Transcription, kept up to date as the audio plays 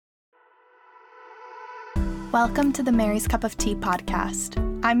Welcome to the Mary's Cup of Tea podcast.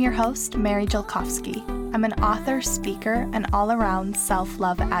 I'm your host, Mary Jolkowski. I'm an author, speaker, and all-around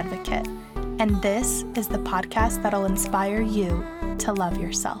self-love advocate. And this is the podcast that'll inspire you to love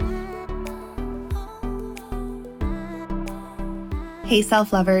yourself. Hey,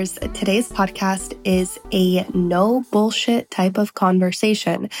 self-lovers. Today's podcast is a no bullshit type of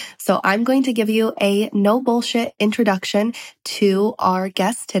conversation. So I'm going to give you a no bullshit introduction to our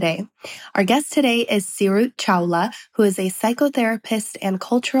guest today. Our guest today is Sirut Chawla, who is a psychotherapist and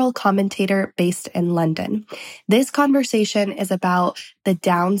cultural commentator based in London. This conversation is about the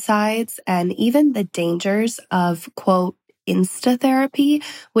downsides and even the dangers of, quote, Insta therapy,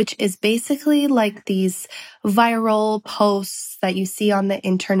 which is basically like these viral posts that you see on the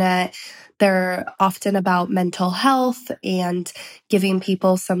internet. They're often about mental health and giving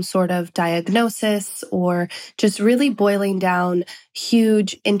people some sort of diagnosis or just really boiling down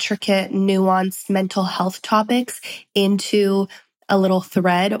huge, intricate, nuanced mental health topics into a little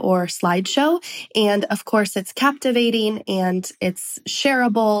thread or slideshow. And of course, it's captivating and it's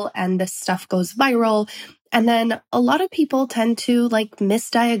shareable and this stuff goes viral. And then a lot of people tend to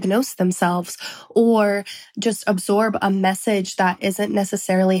misdiagnose themselves or just absorb a message that isn't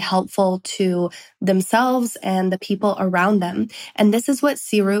necessarily helpful to themselves and the people around them. And this is what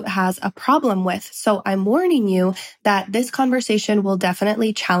Sirut has a problem with. So I'm warning you that this conversation will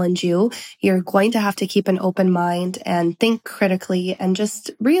definitely challenge you. You're going to have to keep an open mind and think critically and just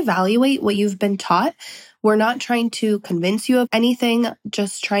reevaluate what you've been taught. We're not trying to convince you of anything,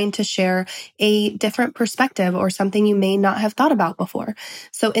 just trying to share a different perspective or something you may not have thought about before.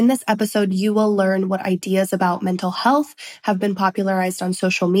 So in this episode, you will learn what ideas about mental health have been popularized on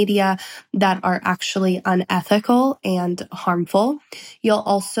social media that are actually unethical and harmful. You'll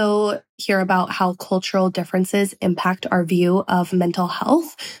also hear about how cultural differences impact our view of mental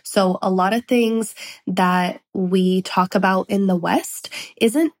health. So a lot of things that we talk about in the West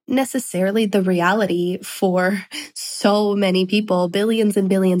isn't necessarily the reality for so many people, billions and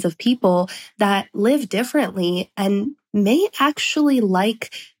billions of people that live differently and may actually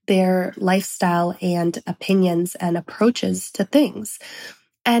like their lifestyle and opinions and approaches to things.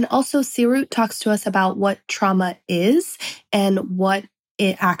 And also Sirut talks to us about what trauma is and what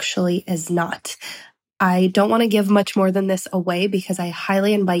it actually is not. I don't want to give much more than this away because I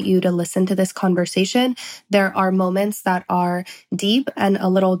highly invite you to listen to this conversation. There are moments that are deep and a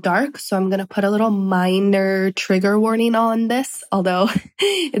little dark, so I'm going to put a little minor trigger warning on this, although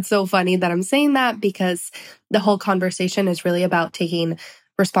it's so funny that I'm saying that because the whole conversation is really about taking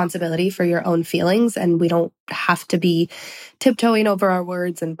responsibility for your own feelings, and we don't have to be tiptoeing over our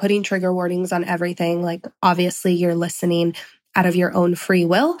words and putting trigger warnings on everything. Obviously, you're listening out of your own free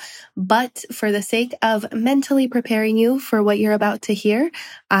will. But for the sake of mentally preparing you for what you're about to hear,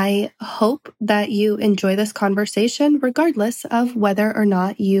 I hope that you enjoy this conversation regardless of whether or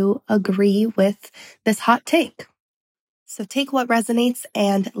not you agree with this hot take. So take what resonates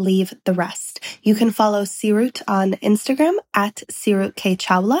and leave the rest. You can follow Sirut on Instagram at Sirut K.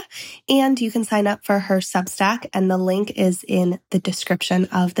 Chawla, and you can sign up for her Substack, and the link is in the description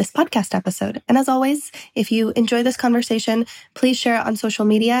of this podcast episode. And as always, if you enjoy this conversation, please share it on social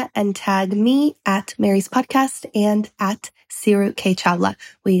media and tag me at Mary's Podcast and at Sirut K. Chawla.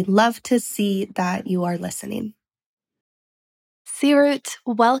 We love to see that you are listening. Sirut,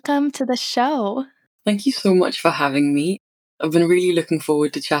 welcome to the show. Thank you so much for having me. I've been really looking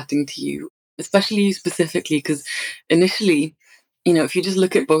forward to chatting to you, especially you specifically, because initially, if you just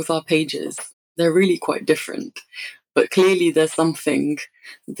look at both our pages, they're really quite different. But clearly there's something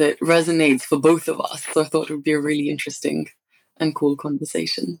that resonates for both of us. So I thought it would be a really interesting and cool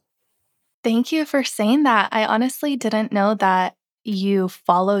conversation. Thank you for saying that. I honestly didn't know that you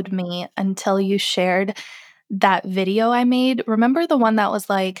followed me until you shared that video I made. Remember the one that was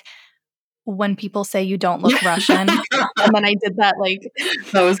when people say you don't look Russian? And then I did that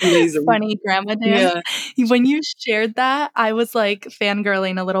that was amazing. Funny grandma dance. Yeah. When you shared that, I was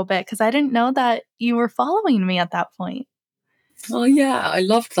fangirling a little bit because I didn't know that you were following me at that point. Oh yeah, I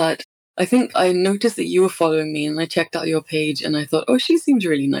loved that. I think I noticed that you were following me and I checked out your page and I thought, oh, she seems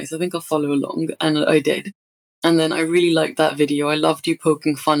really nice. I think I'll follow along. And I did. And then I really liked that video. I loved you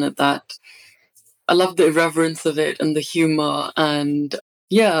poking fun at that. I loved the irreverence of it and the humor. And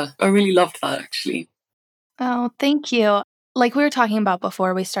yeah, I really loved that actually. Oh, thank you. Like we were talking about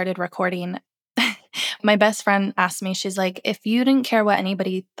before we started recording, my best friend asked me, she's like, if you didn't care what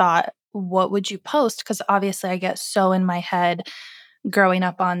anybody thought, what would you post? Because obviously I get so in my head growing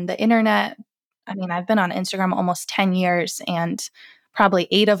up on the internet. I mean, I've been on Instagram almost 10 years and probably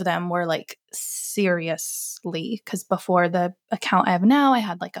 8 of them were like seriously, because before the account I have now, I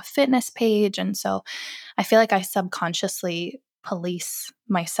had like a fitness page. And so I feel like I subconsciously police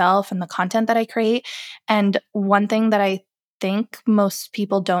myself and the content that I create. And one thing that I think most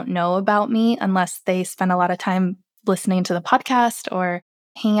people don't know about me, unless they spend a lot of time listening to the podcast or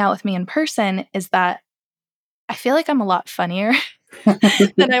hanging out with me in person, is that I feel like I'm a lot funnier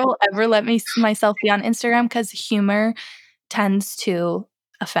than I will ever let myself be on Instagram, because humor tends to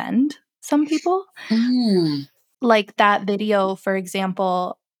offend some people. Mm. Like that video, for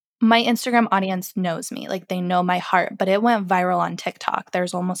example, my Instagram audience knows me, like they know my heart, but it went viral on TikTok.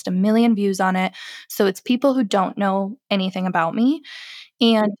 There's almost 1 million views on it. So it's people who don't know anything about me.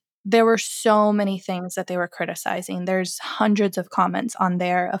 And there were so many things that they were criticizing. There's hundreds of comments on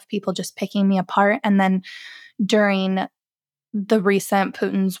there of people just picking me apart. And then during the recent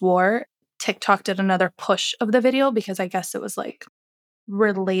Putin's war, TikTok did another push of the video because I guess it was like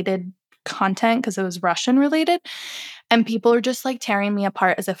related content because it was Russian related. And people are just like tearing me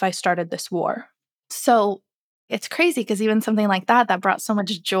apart as if I started this war. So it's crazy because even something like that brought so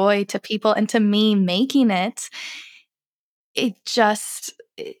much joy to people and to me making it, it just,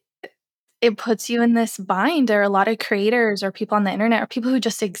 it puts you in this bind. There are a lot of creators or people on the internet or people who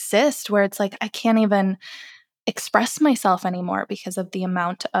just exist where it's like, I can't even express myself anymore because of the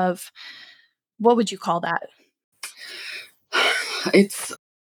amount of, what would you call that? It's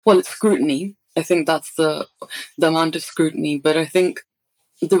scrutiny. I think that's the amount of scrutiny. But I think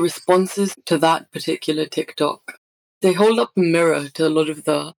the responses to that particular TikTok, they hold up a mirror to a lot of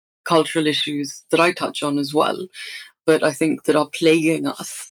the cultural issues that I touch on as well, but I think that are plaguing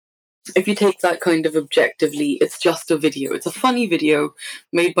us. If you take that kind of objectively, it's just a video. It's a funny video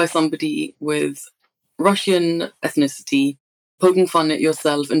made by somebody with Russian ethnicity, poking fun at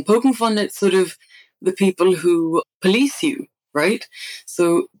yourself and poking fun at sort of the people who police you, right?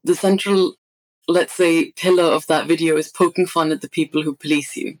 So the central, let's say, pillar of that video is poking fun at the people who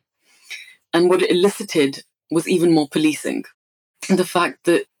police you. And what it elicited was even more policing. The fact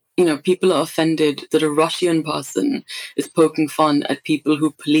that, people are offended that a Russian person is poking fun at people who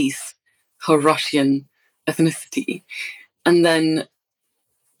police her Russian ethnicity. And then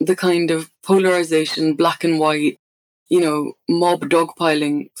the kind of polarization, black and white, mob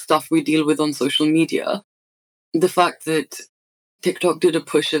dogpiling stuff we deal with on social media. The fact that TikTok did a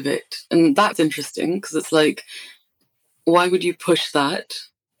push of it, and that's interesting because it's like, why would you push that?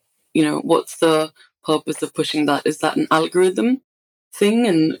 What's the purpose of pushing that? Is that an algorithm thing?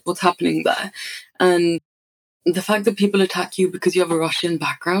 And what's happening there? And the fact that people attack you because you have a Russian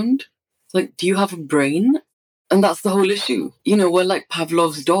background, like, do you have a brain? And that's the whole issue. We're like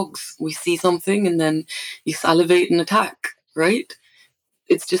Pavlov's dogs. We see something and then you salivate and attack, right?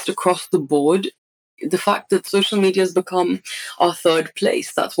 It's just across the board. The fact that social media has become our third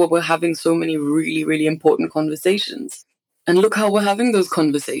place, that's why we're having so many really, really important conversations. And look how we're having those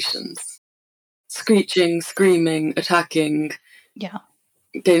conversations. Screeching, screaming, attacking. Yeah.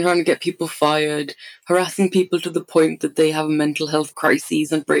 Trying to get people fired, harassing people to the point that they have mental health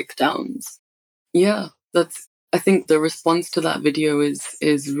crises and breakdowns. Yeah, I think the response to that video is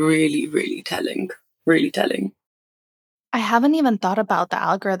really, really telling. Really telling. I haven't even thought about the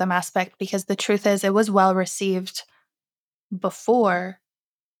algorithm aspect because the truth is it was well received before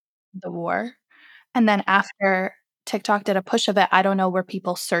the war. And then after TikTok did a push of it, I don't know, were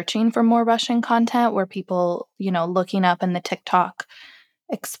people searching for more Russian content? Were people, looking up in the TikTok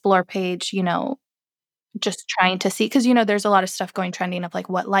explore page, just trying to see? Because, there's a lot of stuff going trending of like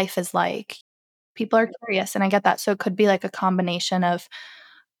what life is like. People are curious, and I get that. So it could be like a combination of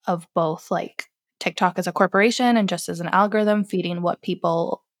both, like TikTok as a corporation and just as an algorithm feeding what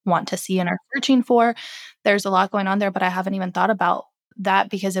people want to see and are searching for. There's a lot going on there, but I haven't even thought about that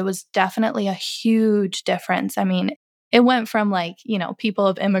because it was definitely a huge difference. I mean, it went from like, people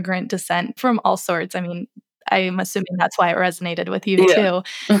of immigrant descent from all sorts. I mean, I'm assuming that's why it resonated with you Yeah.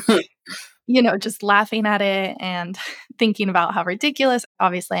 too. Just laughing at it and thinking about how ridiculous.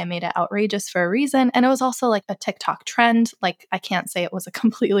 Obviously, I made it outrageous for a reason. And it was also like a TikTok trend. Like, I can't say it was a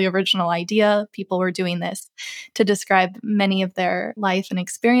completely original idea. People were doing this to describe many of their life and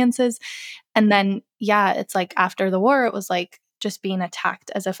experiences. And then, yeah, it's like after the war, it was like just being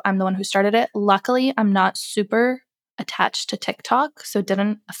attacked as if I'm the one who started it. Luckily, I'm not super attached to TikTok, so it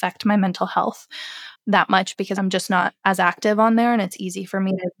didn't affect my mental health that much because I'm just not as active on there and it's easy for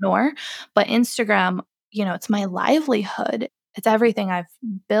me to ignore. But Instagram, it's my livelihood. It's everything I've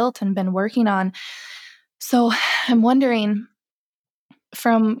built and been working on. So I'm wondering,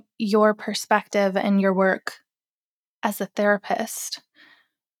 from your perspective and your work as a therapist,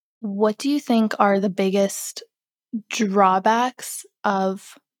 what do you think are the biggest drawbacks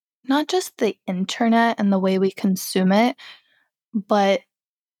of not just the internet and the way we consume it, but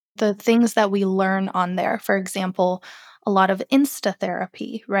the things that we learn on there. For example, a lot of Insta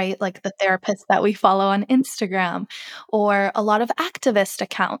therapy, right? Like the therapists that we follow on Instagram, or a lot of activist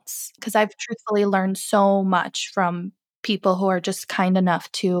accounts. Because I've truthfully learned so much from people who are just kind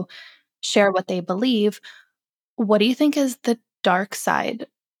enough to share what they believe. What do you think is the dark side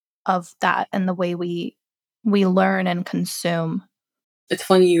of that and the way we learn and consume? It's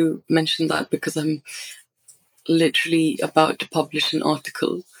funny you mentioned that because I'm literally about to publish an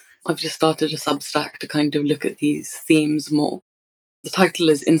article. I've just started a Substack to kind of look at these themes more. The title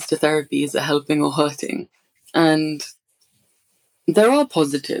is Insta Therapy, is it helping or hurting? And there are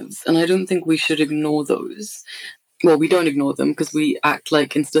positives, and I don't think we should ignore those. Well, we don't ignore them because we act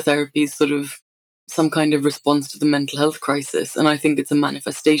like Insta Therapy is sort of some kind of response to the mental health crisis. And I think it's a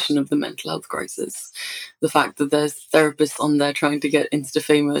manifestation of the mental health crisis. The fact that there's therapists on there trying to get Insta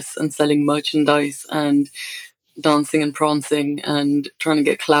famous and selling merchandise and dancing and prancing and trying to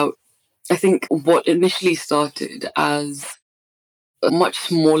get clout. I think what initially started as a much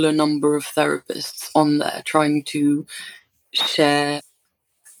smaller number of therapists on there trying to share,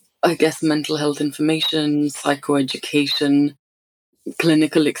 I guess, mental health information, psychoeducation,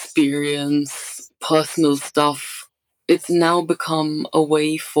 clinical experience, personal stuff. It's now become a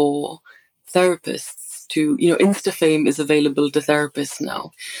way for therapists to, InstaFame is available to therapists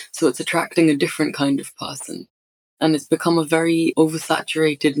now. So it's attracting a different kind of person. And it's become a very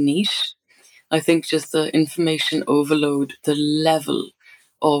oversaturated niche. I think just the information overload, the level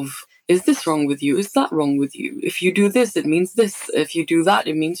of, is this wrong with you? Is that wrong with you? If you do this, it means this. If you do that,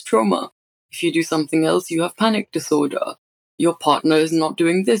 it means trauma. If you do something else, you have panic disorder. Your partner is not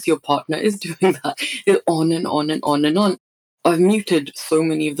doing this, your partner is doing that. On and on and on and on. I've muted so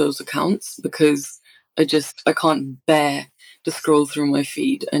many of those accounts because I can't bear to scroll through my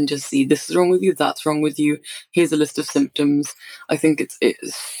feed and just see this is wrong with you, that's wrong with you, here's a list of symptoms. I think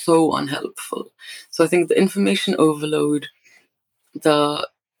it's so unhelpful. So I think the information overload, the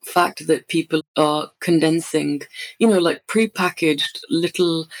fact that people are condensing, like pre-packaged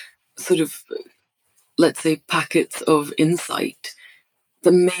little sort of, let's say, packets of insight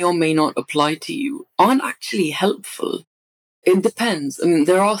that may or may not apply to you aren't actually helpful. It depends. I mean,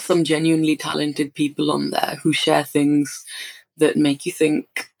 there are some genuinely talented people on there who share things that make you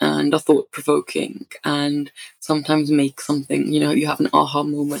think and are thought provoking and sometimes make something, you have an aha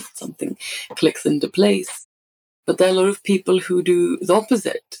moment, something clicks into place. But there are a lot of people who do the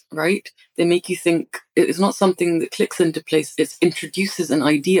opposite, right? They make you think it's not something that clicks into place, it introduces an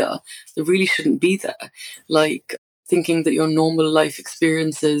idea that really shouldn't be there. Like thinking that your normal life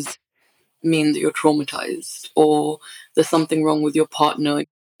experiences mean that you're traumatized or there's something wrong with your partner.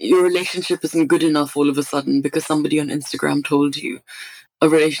 Your relationship isn't good enough all of a sudden because somebody on Instagram told you a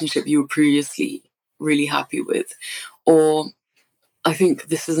relationship you were previously really happy with. Or I think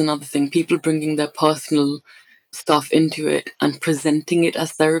this is another thing, people bringing their personal stuff into it and presenting it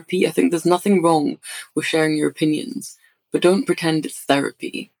as therapy. I think there's nothing wrong with sharing your opinions, but don't pretend it's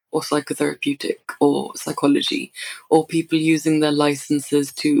therapy or psychotherapeutic or psychology, or people using their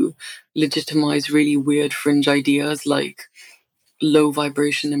licenses to legitimize really weird fringe ideas like low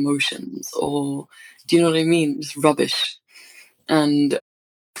vibration emotions, or do you know what I mean? It's rubbish. And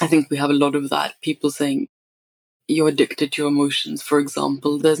I think we have a lot of that. People saying you're addicted to your emotions, for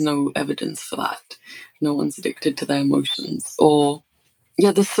example. There's no evidence for that. No one's addicted to their emotions. Or,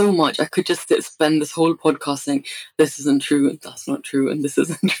 yeah, there's so much. I could just spend this whole podcast saying this isn't true and that's not true and this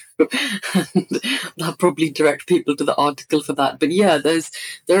isn't true. And that'll probably direct people to the article for that. But yeah, there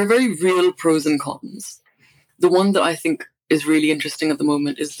are very real pros and cons. The one that I think is really interesting at the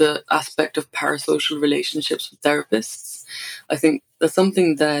moment is the aspect of parasocial relationships with therapists. I think there's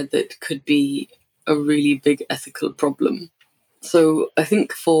something there that could be a really big ethical problem. So I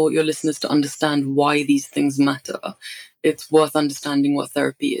think for your listeners to understand why these things matter, it's worth understanding what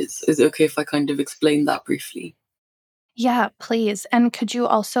therapy is. Is it okay if I kind of explain that briefly? Yeah, please. And could you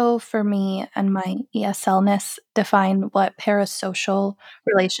also, for me and my ESLness, define what parasocial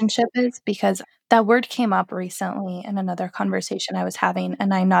relationship is? Because that word came up recently in another conversation I was having,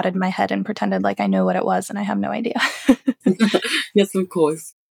 and I nodded my head and pretended like I knew what it was, and I have no idea. Yes, of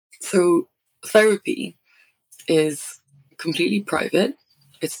course. So therapy is completely private.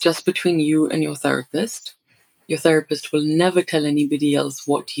 It's just between you and your therapist. Your therapist will never tell anybody else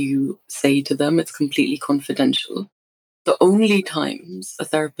what you say to them. It's completely confidential. The only times a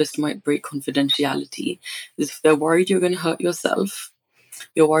therapist might break confidentiality is if they're worried you're going to hurt yourself,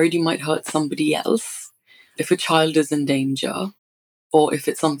 you're worried you might hurt somebody else, if a child is in danger, or if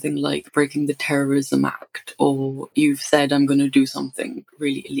it's something like breaking the Terrorism Act, or you've said, I'm going to do something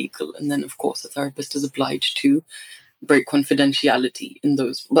really illegal. And then, of course, a therapist is obliged to break confidentiality in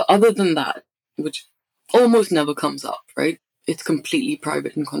those. But other than that, which almost never comes up, right? It's completely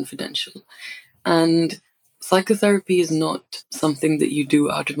private and confidential. And psychotherapy is not something that you do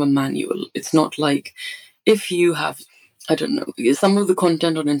out of a manual. It's not like if you have, I don't know, some of the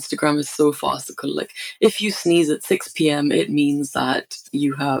content on Instagram is so farcical. Like, if you sneeze at 6 p.m., it means that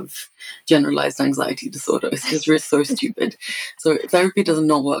you have generalized anxiety disorder. It's just so stupid. So, therapy does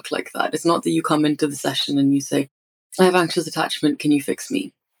not work like that. It's not that you come into the session and you say, I have anxious attachment, can you fix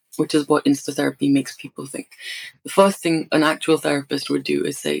me? Which is what Insta therapy makes people think. The first thing an actual therapist would do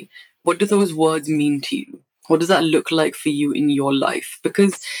is say, what do those words mean to you? What does that look like for you in your life?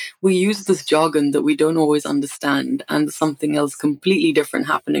 Because we use this jargon that we don't always understand, and there's something else completely different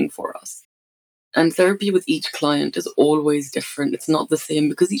happening for us. And therapy with each client is always different. It's not the same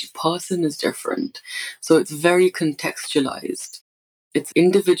because each person is different. So it's very contextualized. It's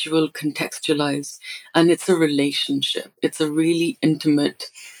individual, contextualized, and it's a relationship. It's a really intimate,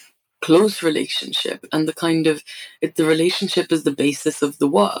 close relationship. And the relationship is the basis of the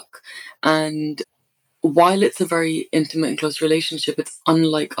work. And while it's a very intimate and close relationship, it's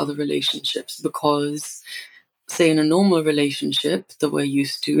unlike other relationships because, say, in a normal relationship that we're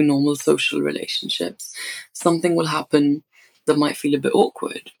used to, normal social relationships, something will happen that might feel a bit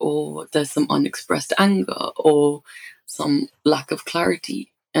awkward, or there's some unexpressed anger, or some lack of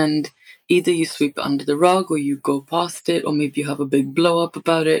clarity. And either you sweep it under the rug, or you go past it, or maybe you have a big blow up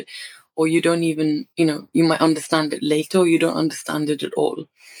about it, or you don't even, you might understand it later, or you don't understand it at all.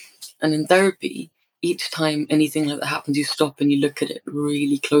 And in therapy, each time anything like that happens, you stop and you look at it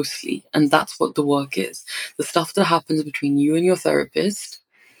really closely. And that's what the work is. The stuff that happens between you and your therapist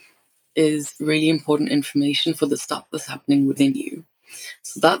is really important information for the stuff that's happening within you.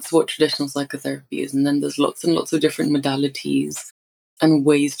 So that's what traditional psychotherapy is. And then there's lots and lots of different modalities and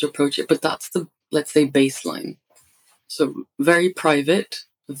ways to approach it. But that's the, let's say, baseline. So very private,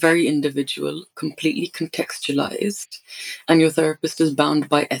 very individual, completely contextualized. And your therapist is bound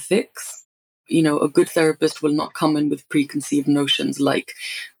by ethics. A good therapist will not come in with preconceived notions like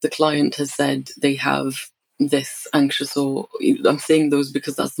the client has said they have this anxious, or I'm saying those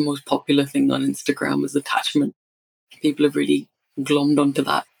because that's the most popular thing on Instagram is attachment. People have really glommed onto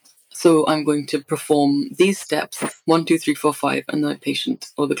that. So I'm going to perform these steps, 1, 2, 3, 4, 5, and the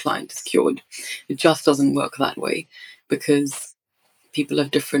patient or the client is cured. It just doesn't work that way because people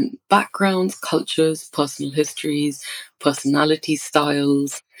have different backgrounds, cultures, personal histories, personality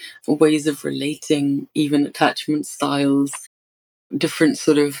styles, ways of relating, even attachment styles, different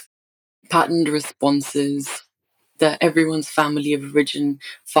sort of patterned responses, that everyone's family of origin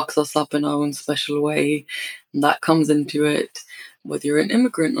fucks us up in our own special way. And that comes into it, whether you're an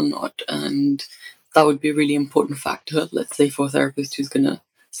immigrant or not. And that would be a really important factor, let's say, for a therapist who's going to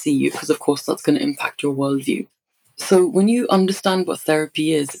see you, because of course that's going to impact your worldview. So when you understand what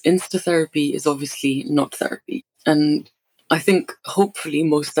therapy is, Insta therapy is obviously not therapy. And I think hopefully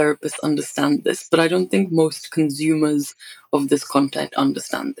most therapists understand this, but I don't think most consumers of this content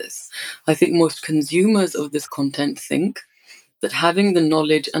understand this. I think most consumers of this content think that having the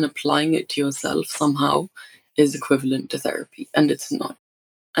knowledge and applying it to yourself somehow is equivalent to therapy, and it's not.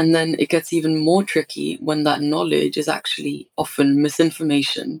 And then it gets even more tricky when that knowledge is actually often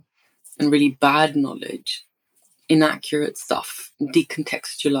misinformation and really bad knowledge, inaccurate stuff,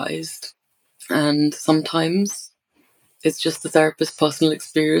 decontextualized. And sometimes it's just the therapist's personal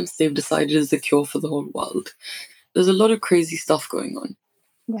experience they've decided is the cure for the whole world. There's a lot of crazy stuff going on.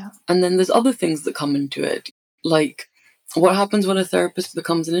 Yeah. And then there's other things that come into it, like what happens when a therapist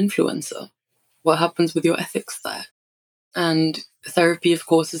becomes an influencer? What happens with your ethics there? And therapy, of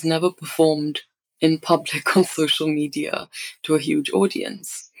course, is never performed in public on social media to a huge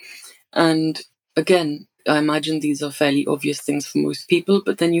audience. And again, I imagine these are fairly obvious things for most people,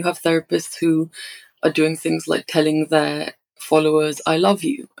 but then you have therapists who are doing things like telling their followers, I love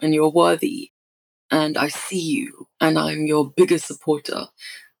you and you're worthy and I see you and I'm your biggest supporter.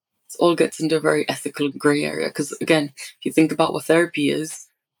 It all gets into a very ethical gray area because, again, if you think about what therapy is,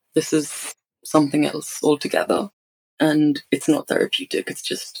 this is something else altogether. And it's not therapeutic,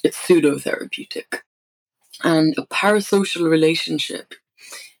 it's pseudo-therapeutic. And a parasocial relationship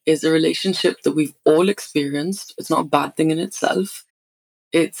is a relationship that we've all experienced. It's not a bad thing in itself.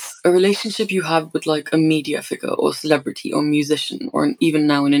 It's a relationship you have with like a media figure or celebrity or musician or even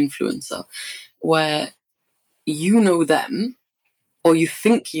now an influencer, where you know them or you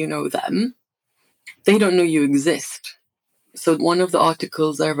think you know them. They don't know you exist. So one of the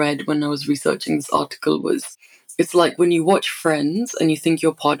articles I read when I was researching this article was, It's like when you watch Friends and you think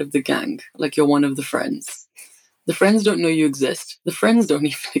you're part of the gang, like you're one of the friends. The friends don't know you exist. The friends don't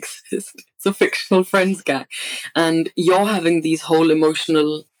even exist. It's a fictional friends gang. And you're having these whole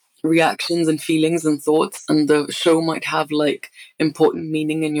emotional reactions and feelings and thoughts, and the show might have like important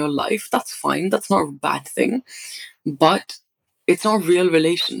meaning in your life. That's fine. That's not a bad thing. But it's not a real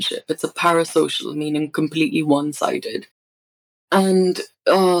relationship. It's a parasocial, meaning completely one sided. And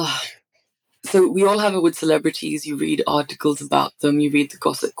so we all have it with celebrities. You read articles about them, you read the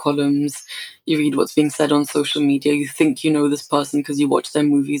gossip columns, you read what's being said on social media. You think you know this person because you watch their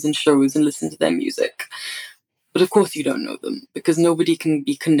movies and shows and listen to their music. But of course you don't know them, because nobody can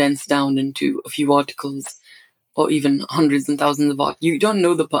be condensed down into a few articles or even hundreds and thousands of art. You don't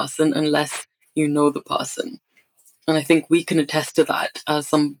know the person unless you know the person. And I think we can attest to that, as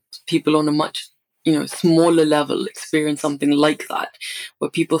some people on a much, smaller level experience something like that, where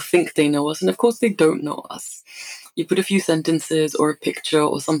people think they know us, and of course they don't know us. You put a few sentences or a picture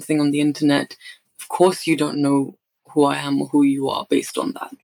or something on the internet, of course you don't know who I am or who you are based on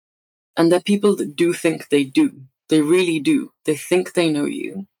that. And there are people that do think they do. They really do. They think they know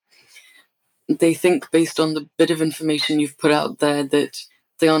you. They think, based on the bit of information you've put out there, that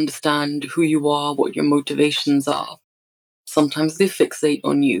they understand who you are, what your motivations are. Sometimes they fixate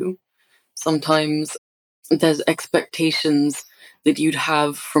on you. Sometimes there's expectations that you'd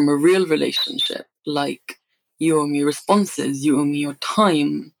have from a real relationship, like you owe me responses, you owe me your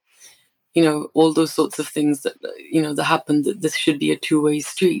time, all those sorts of things that, that happen, that this should be a two-way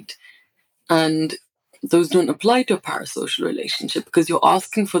street. And those don't apply to a parasocial relationship, because you're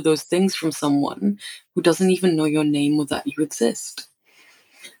asking for those things from someone who doesn't even know your name or that you exist.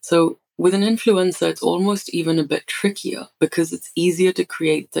 So with an influencer, it's almost even a bit trickier, because it's easier to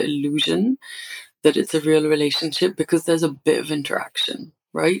create the illusion that it's a real relationship because there's a bit of interaction,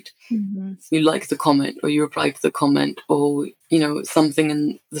 right? Mm-hmm. You like the comment, or you reply to the comment, or, something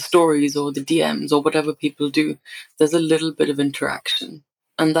in the stories or the DMs or whatever people do. There's a little bit of interaction.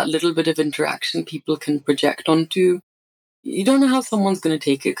 And that little bit of interaction people can project onto. You don't know how someone's going to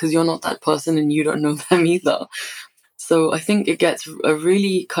take it, because you're not that person and you don't know them either. So I think it gets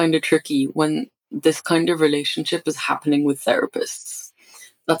really kind of tricky when this kind of relationship is happening with therapists.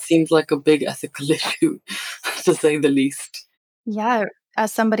 That seems like a big ethical issue, to say the least. Yeah,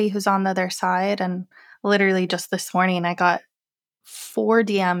 as somebody who's on the other side, and literally just this morning, I got 4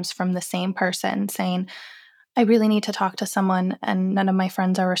 DMs from the same person saying, I really need to talk to someone and none of my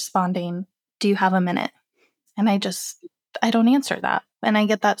friends are responding. Do you have a minute? And I don't answer that. And I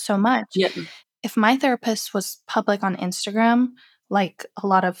get that so much. Yeah. If my therapist was public on Instagram, like a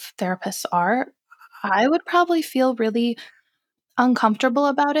lot of therapists are, I would probably feel really uncomfortable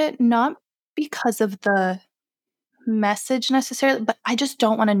about it, not because of the message necessarily, but I just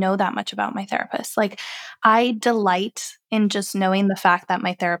don't want to know that much about my therapist. Like, I delight in just knowing the fact that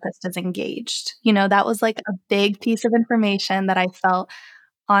my therapist is engaged. That was like a big piece of information that I felt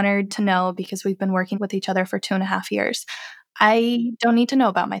honored to know, because we've been working with each other for 2.5 years. I don't need to know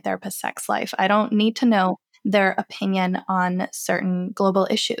about my therapist's sex life. I don't need to know their opinion on certain global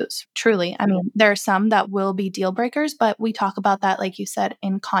issues. Truly. I mean, there are some that will be deal breakers, but we talk about that, like you said,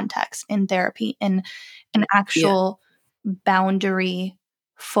 in context, in therapy, in an actual boundary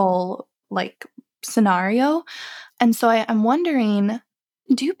full like scenario. And so I'm wondering,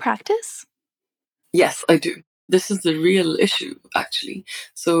 do you practice? Yes, I do. This is the real issue, actually.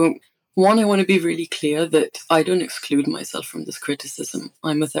 So, one, I want to be really clear that I don't exclude myself from this criticism.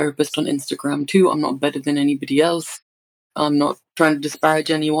 I'm a therapist on Instagram too. I'm not better than anybody else. I'm not trying to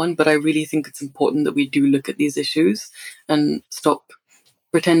disparage anyone, but I really think it's important that we do look at these issues and stop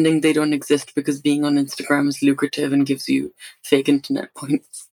pretending they don't exist because being on Instagram is lucrative and gives you fake internet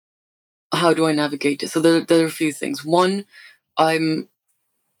points. How do I navigate it? So there are a few things. One, I'm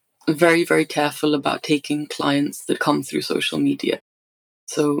very, very careful about taking clients that come through social media.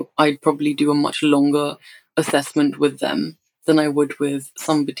 So I'd probably do a much longer assessment with them than I would with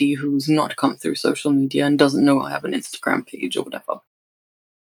somebody who's not come through social media and doesn't know I have an Instagram page or whatever.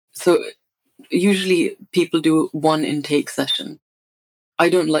 So usually people do one intake session. I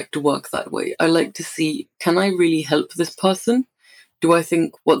don't like to work that way. I like to see, can I really help this person? Do I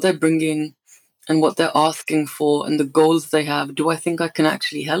think what they're bringing and what they're asking for and the goals they have, do I think I can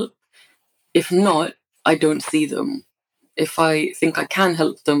actually help? If not, I don't see them. If I think I can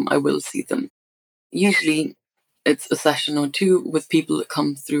help them, I will see them. Usually, it's a session or two with people that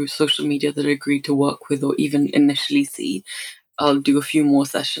come through social media that I agree to work with or even initially see. I'll do a few more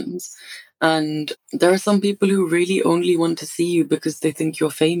sessions. And there are some people who really only want to see you because they think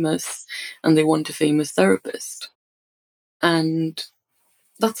you're famous and they want a famous therapist. And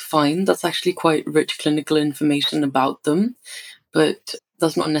that's fine. That's actually quite rich clinical information about them, but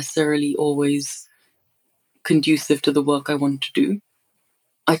that's not necessarily always conducive to the work I want to do.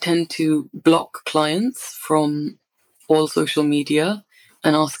 I tend to block clients from all social media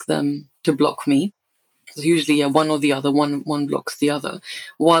and ask them to block me. So usually, yeah, one or the other, one blocks the other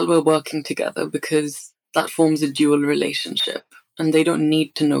while we're working together, because that forms a dual relationship. And they don't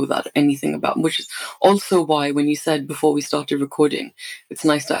need to know that anything about, which is also why when you said before we started recording, it's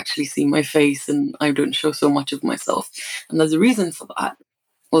nice to actually see my face and I don't show so much of myself. And there's a reason for that.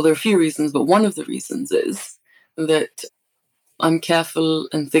 Well, there are a few reasons, but one of the reasons is that I'm careful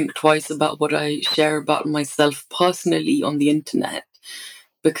and think twice about what I share about myself personally on the internet,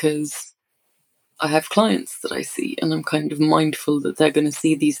 because I have clients that I see and I'm kind of mindful that they're going to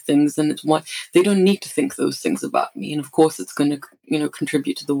see these things, and it's why they don't need to think those things about me. And of course, it's going to,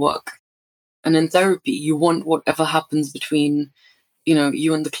 contribute to the work. And in therapy, you want whatever happens between,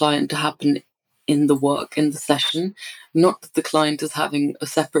 you and the client to happen in the work, in the session, not that the client is having a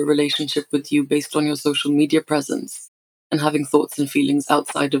separate relationship with you based on your social media presence and having thoughts and feelings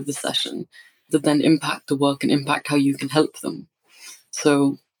outside of the session that then impact the work and impact how you can help them.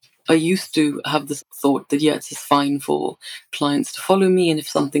 So I used to have this thought that, yeah, it's just fine for clients to follow me, and if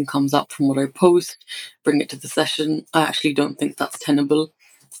something comes up from what I post, bring it to the session. I actually don't think that's tenable.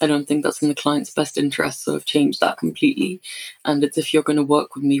 I don't think that's in the client's best interest, so I've changed that completely. And it's, if you're going to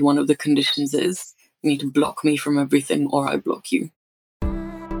work with me, one of the conditions is you need to block me from everything or I block you.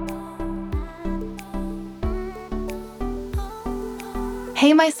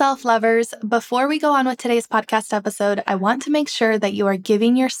 Hey, my self lovers. Before we go on with today's podcast episode, I want to make sure that you are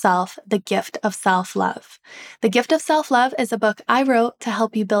giving yourself the gift of self love. The Gift of Self Love is a book I wrote to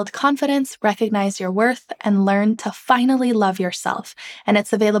help you build confidence, recognize your worth, and learn to finally love yourself. And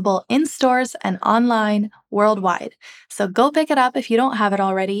it's available in stores and online worldwide. So go pick it up if you don't have it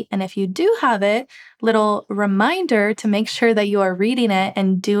already. And if you do have it, little reminder to make sure that you are reading it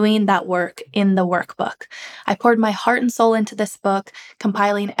and doing that work in the workbook. I poured my heart and soul into this book,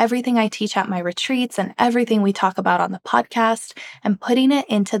 compiling everything I teach at my retreats and everything we talk about on the podcast, and putting it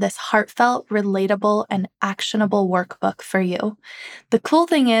into this heartfelt, relatable, and actionable workbook for you. The cool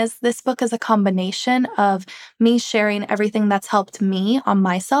thing is, this book is a combination of me sharing everything that's helped me on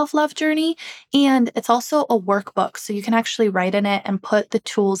my self-love journey, and it's also a workbook, so you can actually write in it and put the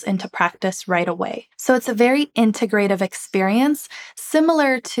tools into practice right away. So it's a very integrative experience,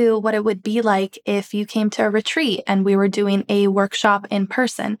 similar to what it would be like if you came to a retreat and we were doing a workshop in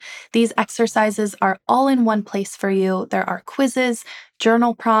person. These exercises are all in one place for you. There are quizzes,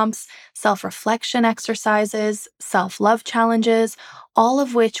 journal prompts, self-reflection exercises, self-love challenges, all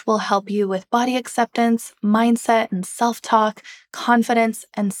of which will help you with body acceptance, mindset and self-talk, confidence,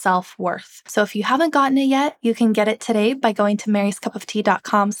 and self-worth. So if you haven't gotten it yet, you can get it today by going to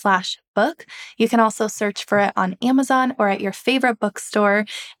maryscupoftea.com/book. You can also search for it on Amazon or at your favorite bookstore.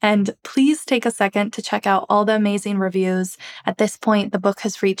 And please take a second to check out all the amazing reviews. At this point, the book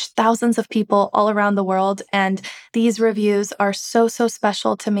has reached thousands of people all around the world, and these reviews are so, so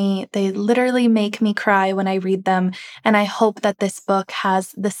special to me. They literally make me cry when I read them, and I hope that this book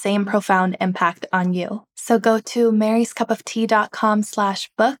has the same profound impact on you. So go to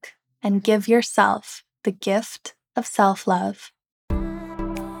maryscupoftea.com/book and give yourself the gift of self-love.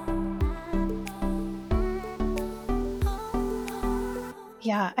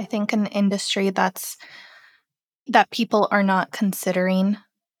 Yeah, I think an industry that people are not considering,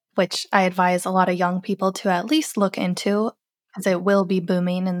 which I advise a lot of young people to at least look into, as it will be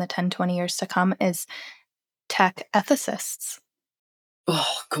booming in the 10, 20 years to come, is tech ethicists.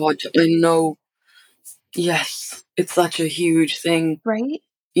 Oh, God, I know. Yes, it's such a huge thing. Right?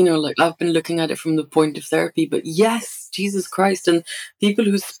 Like, I've been looking at it from the point of therapy, but yes, Jesus Christ. And people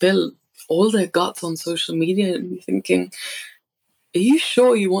who spill all their guts on social media, and you're thinking, are you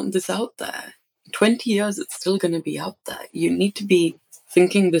sure you want this out there? 20 years, it's still going to be out there. You need to be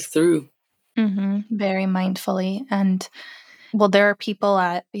thinking this through. Very mindfully. And well, there are people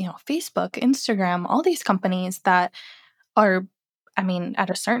at, Facebook, Instagram, all these companies that are, at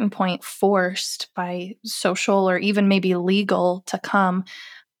a certain point forced by social or even maybe legal to come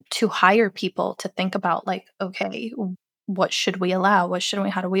to hire people to think about, like, okay, what should we allow? What shouldn't we?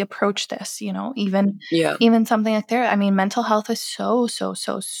 How do we approach this? Even Yeah. even something like there. Mental health is so, so,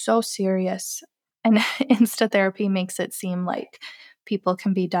 so, so serious. And Insta therapy makes it seem like people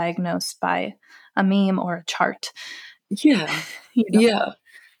can be diagnosed by a meme or a chart. Yeah. Yeah.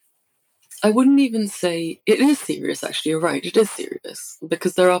 I wouldn't even say it is serious, actually. You're right. It is serious,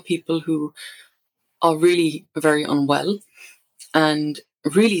 because there are people who are really very unwell and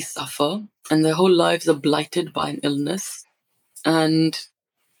really suffer, and their whole lives are blighted by an illness. And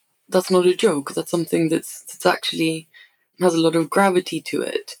that's not a joke. That's something that's actually has a lot of gravity to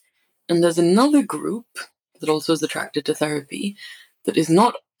it. And there's another group that also is attracted to therapy that is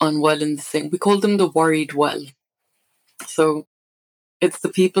not unwell in the same. We call them the worried well. So it's the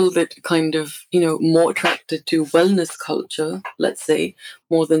people that kind of, more attracted to wellness culture, let's say,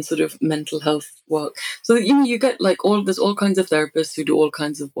 more than sort of mental health work. So, you get like there's all kinds of therapists who do all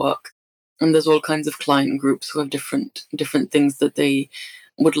kinds of work. And there's all kinds of client groups who have different things that they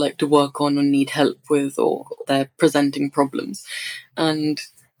would like to work on or need help with, or they're presenting problems. And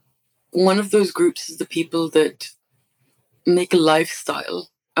one of those groups is the people that make a lifestyle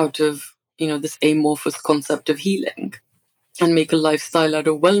out of, this amorphous concept of healing, and make a lifestyle out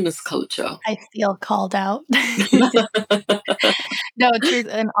of wellness culture. I feel called out. No, truth,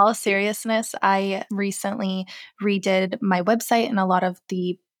 in all seriousness, I recently redid my website and a lot of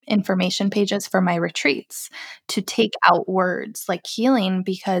the information pages for my retreats to take out words like healing,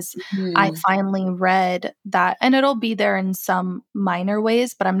 because I finally read that, and it'll be there in some minor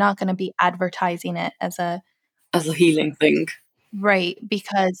ways, but I'm not going to be advertising it as a healing thing. Right,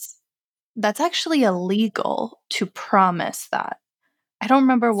 because that's actually illegal to promise that. I don't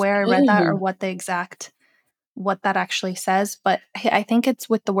remember where I read that or what that actually says, but I think it's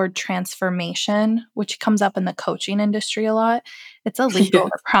with the word transformation, which comes up in the coaching industry a lot. It's illegal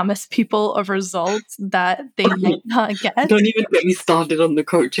to promise people a result that they might not get. Don't even get me started on the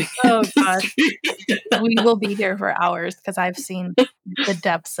coaching. Oh God, we will be here for hours because I've seen the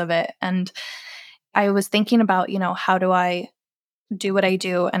depths of it. And I was thinking about, how do I do what I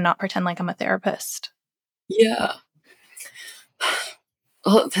do and not pretend like I'm a therapist? Yeah.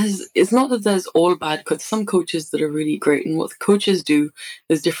 It's not that there's all bad coaches. Some coaches that are really great, and what coaches do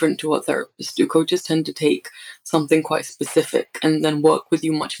is different to what therapists do. Coaches tend to take something quite specific and then work with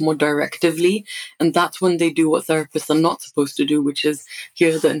you much more directively, and that's when they do what therapists are not supposed to do, which is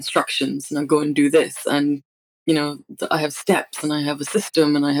here are the instructions, and I go and do this, and I have steps, and I have a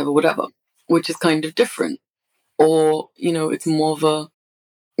system, and I have a whatever, which is kind of different. Or it's more of a,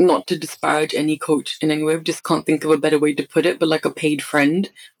 not to disparage any coach in any way, I just can't think of a better way to put it, but like a paid friend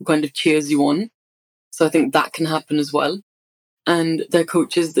who kind of cheers you on. So I think that can happen as well. And they're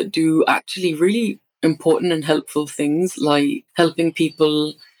coaches that do actually really important and helpful things, like helping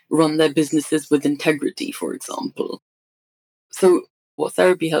people run their businesses with integrity, for example. So what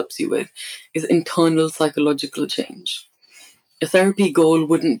therapy helps you with is internal psychological change. A therapy goal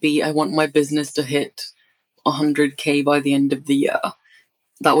wouldn't be, I want my business to hit 100K by the end of the year.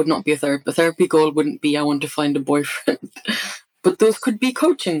 That would not be a therapy. A therapy goal wouldn't be, I want to find a boyfriend. But those could be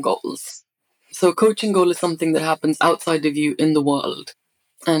coaching goals. So a coaching goal is something that happens outside of you in the world.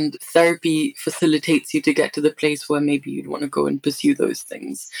 And therapy facilitates you to get to the place where maybe you'd want to go and pursue those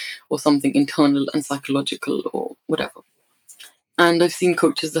things, or something internal and psychological or whatever. And I've seen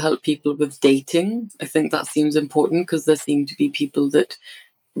coaches that help people with dating. I think that seems important because there seem to be people that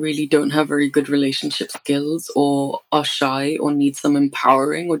really don't have very good relationship skills, or are shy, or need some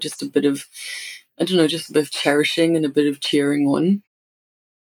empowering, or just a bit of, just a bit of cherishing and a bit of cheering on.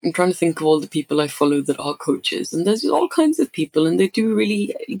 I'm trying to think of all the people I follow that are coaches, and there's all kinds of people, and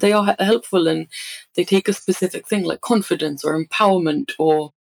they are helpful, and they take a specific thing like confidence or empowerment,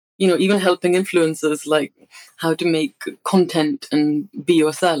 or even helping influencers, like how to make content and be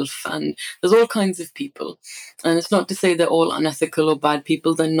yourself. And there's all kinds of people. And it's not to say they're all unethical or bad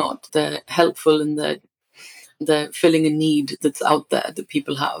people. They're not. They're helpful, and they're filling a need that's out there that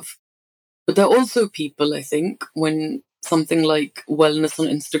people have. But there are also people, I think, when something like wellness on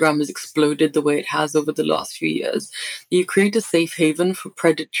Instagram has exploded the way it has over the last few years, you create a safe haven for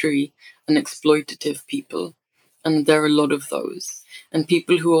predatory and exploitative people. And there are a lot of those. And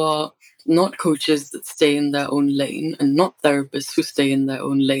people who are not coaches that stay in their own lane, and not therapists who stay in their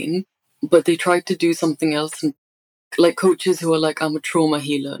own lane, but they try to do something else. And like coaches who are like, I'm a trauma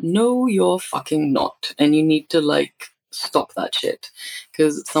healer. No, you're fucking not. And you need to stop that shit,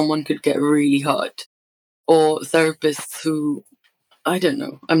 because someone could get really hurt. Or therapists who, I don't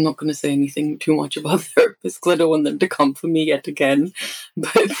know, I'm not going to say anything too much about therapists because I don't want them to come for me yet again.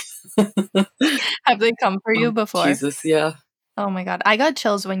 But have they come for you before? Jesus, yeah. Oh my God. I got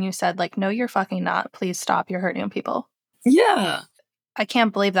chills when you said, no, you're fucking not. Please stop. You're hurting people. Yeah. I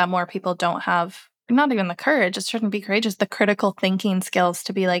can't believe that more people don't have, not even the courage, it shouldn't be courageous, the critical thinking skills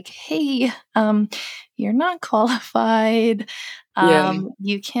to be like, hey, you're not qualified.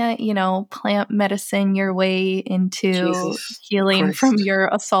 You can't, plant medicine your way into Jesus healing Christ. from your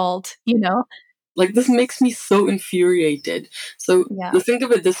assault, This makes me so infuriated. So think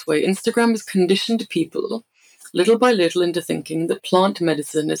of it this way. Instagram has conditioned people little by little into thinking that plant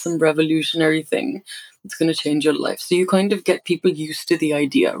medicine is some revolutionary thing It's going to change your life. So you kind of get people used to the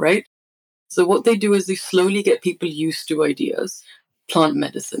idea, right? So what they do is they slowly get people used to ideas. Plant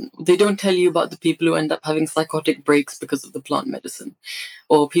medicine. They don't tell you about the people who end up having psychotic breaks because of the plant medicine,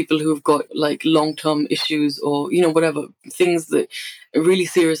 or people who've got like long-term issues, or, you know, whatever, things that are really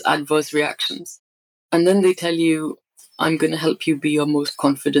serious adverse reactions. And then they tell you, I'm going to help you be your most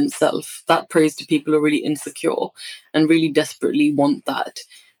confident self. That prays to people who are really insecure and really desperately want that.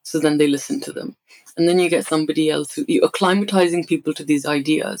 So then they listen to them. And then you get somebody else who you're acclimatizing people to these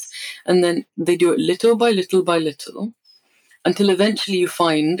ideas. And then they do it little by little by little until eventually you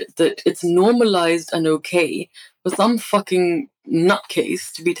find that it's normalized and okay for some fucking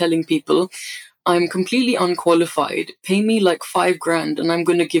nutcase to be telling people, I'm completely unqualified, pay me like $5,000 and I'm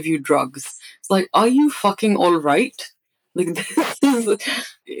going to give you drugs. It's like, are you fucking all right? Like, this is,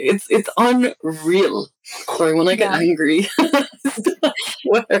 it's unreal. Sorry, when I get angry.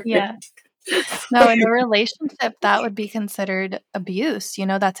 Yeah. No, in a relationship, that would be considered abuse. You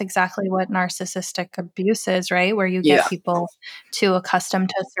know, that's exactly what narcissistic abuse is, right? Where you get people too accustomed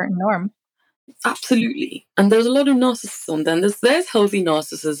to a certain norm. Absolutely. And there's a lot of narcissism then. There's healthy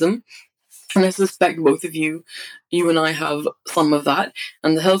narcissism. And I suspect both of you and I have some of that.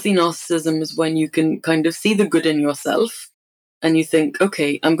 And the healthy narcissism is when you can kind of see the good in yourself and you think,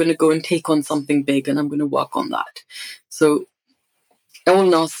 okay, I'm going to go and take on something big and I'm going to work on that. So all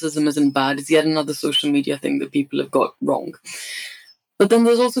narcissism isn't bad. It's yet another social media thing that people have got wrong. But then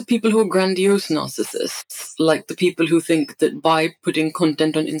there's also people who are grandiose narcissists, like the people who think that by putting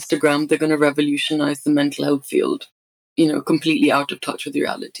content on Instagram, they're going to revolutionize the mental health field, you know, completely out of touch with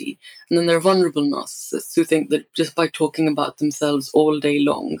reality. And then there are vulnerable narcissists who think that just by talking about themselves all day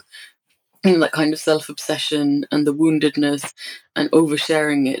long, you know, that kind of self-obsession and the woundedness and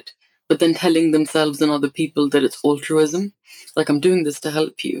oversharing it, but then telling themselves and other people that it's altruism. Like, I'm doing this to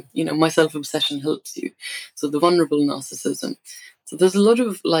help you. You know, my self-obsession helps you. So the vulnerable narcissism. So there's a lot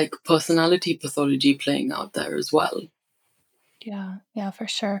of like personality pathology playing out there as well. Yeah, for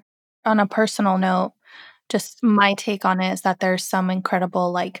sure. On a personal note, just my take on it is that there's some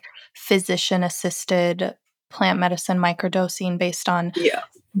incredible like physician-assisted plant medicine microdosing based on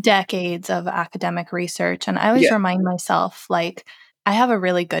decades of academic research. And I always remind myself, like, I have a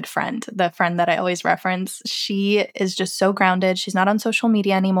really good friend, the friend that I always reference. She is just so grounded. She's not on social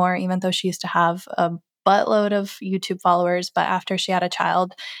media anymore, even though she used to have a buttload of YouTube followers. But after she had a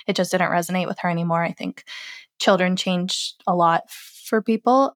child, it just didn't resonate with her anymore. I think children change a lot for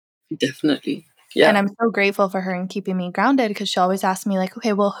people. Definitely. Yeah. And I'm so grateful for her in keeping me grounded because she'll always ask me, like,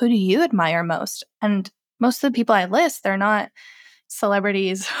 okay, well, who do you admire most? And most of the people I list, they're not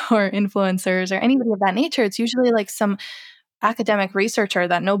celebrities or influencers or anybody of that nature. It's usually like some academic researcher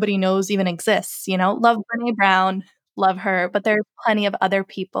that nobody knows even exists. You know, love Brene Brown, love her, but there's plenty of other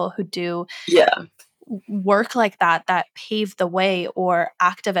people who do work like that pave the way, or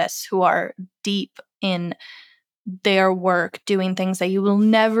activists who are deep in their work doing things that you will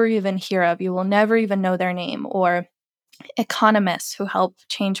never even hear of. You will never even know their name, or economists who help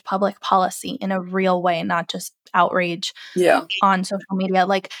change public policy in a real way, not just outrage on social media.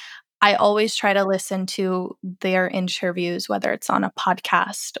 Like, I always try to listen to their interviews, whether it's on a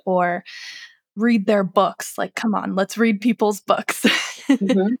podcast or read their books. Like, come on, let's read people's books,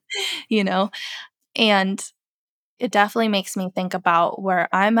 you know? And it definitely makes me think about where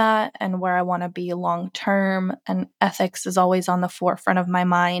I'm at and where I want to be long term. And ethics is always on the forefront of my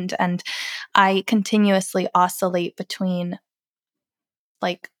mind. And I continuously oscillate between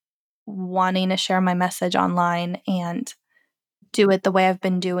like wanting to share my message online and do it the way I've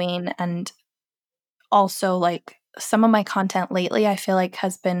been doing. And also, like, some of my content lately, I feel like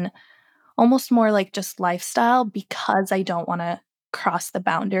has been almost more like just lifestyle because I don't want to cross the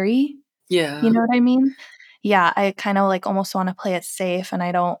boundary. Yeah. You know what I mean? Yeah, I kind of like almost want to play it safe, and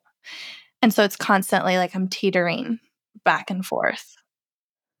I don't. And so it's constantly like I'm teetering back and forth.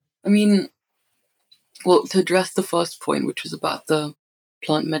 I mean, well, to address the first point, which was about the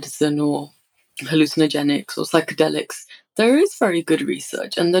plant medicine or hallucinogenics or psychedelics, there is very good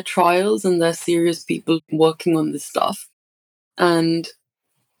research and there are trials and there are serious people working on this stuff. And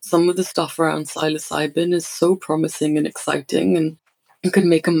some of the stuff around psilocybin is so promising and exciting, and it could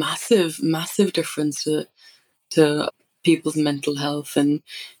make a massive, massive difference to people's mental health. And,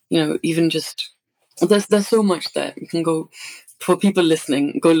 you know, even just there's so much there. You can go, for people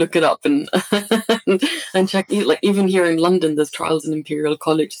listening, go look it up and and check. Like, even here in London, there's trials in Imperial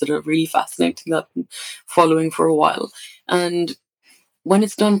College that are really fascinating that I've been following for a while. And when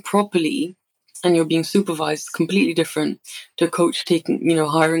it's done properly and you're being supervised, it's completely different to a coach taking, you know,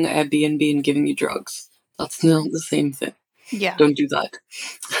 hiring an Airbnb and giving you drugs. That's not the same thing. Yeah. Don't do that.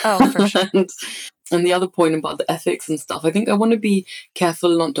 Oh, for sure. And the other point about the ethics and stuff, I think I want to be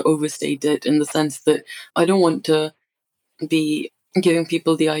careful not to overstate it, in the sense that I don't want to be giving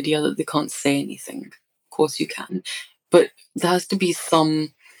people the idea that they can't say anything. Of course you can. But there has to be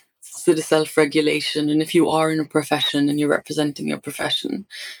some sort of self-regulation. And if you are in a profession and you're representing your profession,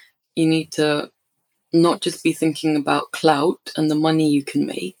 you need to not just be thinking about clout and the money you can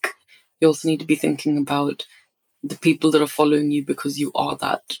make. You also need to be thinking about the people that are following you because you are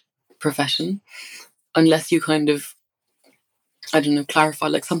that profession. Unless you kind of, I don't know, clarify.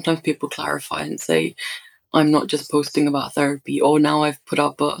 Like sometimes people clarify and say, I'm not just posting about therapy, or now I've put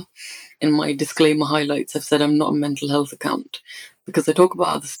up in my disclaimer highlights, I've said I'm not a mental health account, because I talk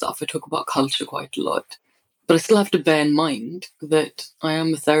about other stuff. I talk about culture quite a lot. But I still have to bear in mind that I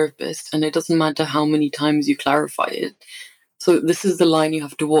am a therapist, and it doesn't matter how many times you clarify it. So this is the line you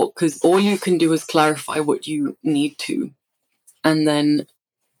have to walk, because all you can do is clarify what you need to. And then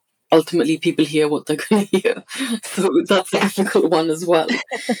ultimately people hear what they're going to hear. So that's a difficult one as well.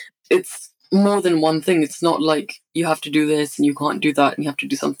 It's more than one thing. It's not like you have to do this and you can't do that and you have to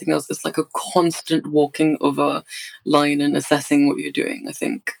do something else. It's like a constant walking of a line and assessing what you're doing, I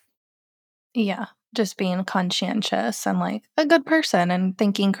think. Yeah, just being conscientious and like a good person and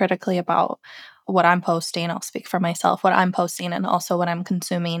thinking critically about what I'm posting. I'll speak for myself, what I'm posting, and also what I'm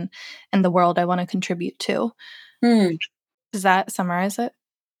consuming in the world I want to contribute to. Hmm. Does that summarize it?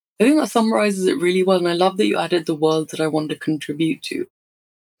 I think that summarizes it really well. And I love that you added the world that I want to contribute to,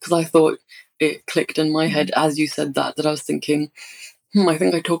 because I thought it clicked in my head as you said that I was thinking, I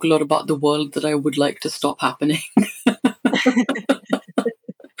think I talk a lot about the world that I would like to stop happening.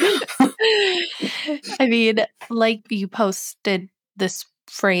 I mean, like you posted this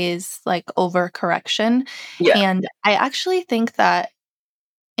phrase like overcorrection. Yeah. And I actually think that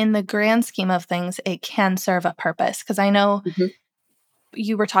in the grand scheme of things, it can serve a purpose. Because I know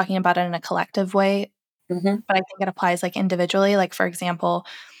you were talking about it in a collective way, but I think it applies like individually. Like, for example,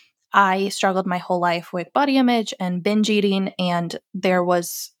 I struggled my whole life with body image and binge eating. And there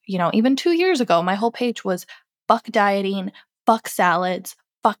was, even 2 years ago, my whole page was fuck dieting, fuck salads,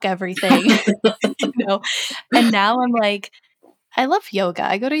 fuck everything, And now I'm like, I love yoga.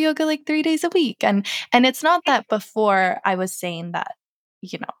 I go to yoga like 3 days a week. And it's not that before I was saying that,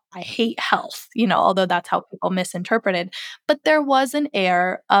 I hate health, although that's how people misinterpreted. But there was an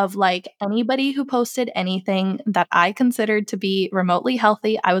air of like anybody who posted anything that I considered to be remotely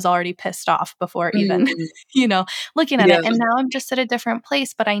healthy, I was already pissed off before even, looking at Yeah. it. And now I'm just at a different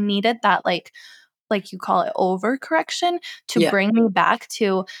place, but I needed that like you call it overcorrection to bring me back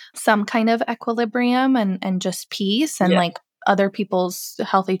to some kind of equilibrium and just peace and like other people's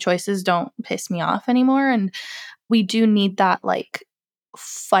healthy choices don't piss me off anymore. And we do need that like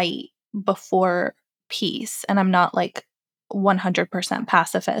fight before peace. And I'm not like 100%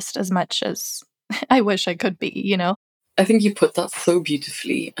 pacifist as much as I wish I could be. I think you put that so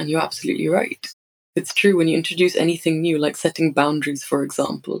beautifully, and you're absolutely right. It's true, when you introduce anything new, like setting boundaries, for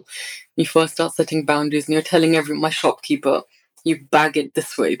example, you first start setting boundaries and you're telling my shopkeeper, you bag it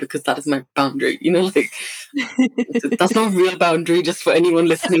this way because that is my boundary. Like, that's not a real boundary, just for anyone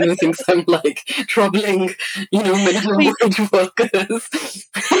listening who thinks I'm like troubling, minimum wage workers.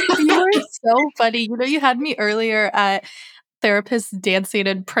 You were so funny. You had me earlier at therapists dancing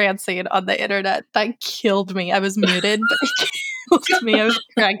and prancing on the internet. That killed me. I was muted, but it killed me. I was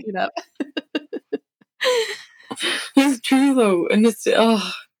cracking up. It's true though, and it's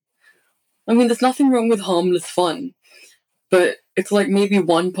I mean, there's nothing wrong with harmless fun, but it's like maybe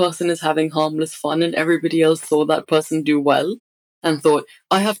one person is having harmless fun and everybody else saw that person do well and thought,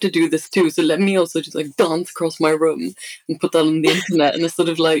 I have to do this too, so let me also just like dance across my room and put that on the internet. And it's sort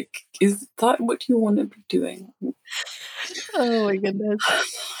of like, is that what you want to be doing? Oh my goodness.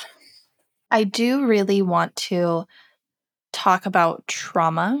 I do really want to talk about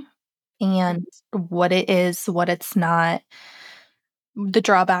trauma and what it is, what it's not, the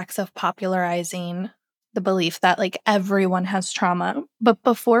drawbacks of popularizing the belief that like everyone has trauma. But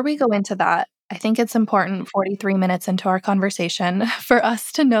before we go into that, I think it's important 43 minutes into our conversation for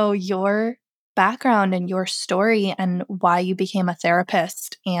us to know your background and your story and why you became a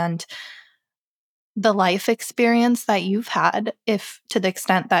therapist and the life experience that you've had, if to the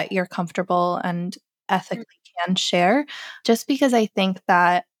extent that you're comfortable and ethically can share, just because I think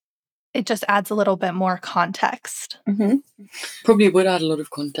that it just adds a little bit more context. Probably would add a lot of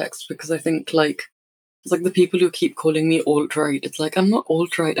context, because I think like, it's like the people who keep calling me alt-right. It's like, I'm not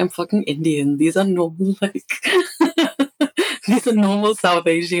alt-right, I'm fucking Indian. These are normal, like, these are normal South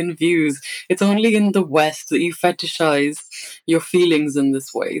Asian views. It's only in the West that you fetishize your feelings in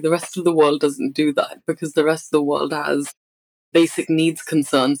this way. The rest of the world doesn't do that, because the rest of the world has basic needs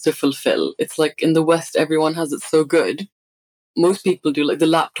concerns to fulfill. It's like in the West, everyone has it so good. Most people do, like the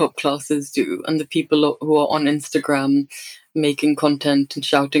laptop classes do, and the people who are on Instagram making content and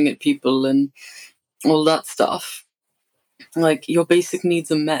shouting at people and all that stuff. Like your basic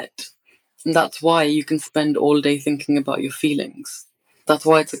needs are met. And that's why you can spend all day thinking about your feelings. That's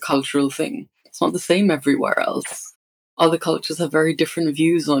why it's a cultural thing. It's not the same everywhere else. Other cultures have very different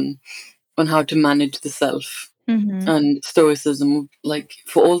views on how to manage the self. And stoicism, like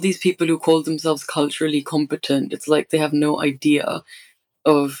for all these people who call themselves culturally competent, it's like they have no idea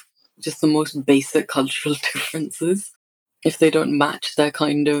of just the most basic cultural differences if they don't match their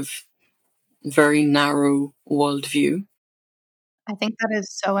kind of very narrow worldview. I think that is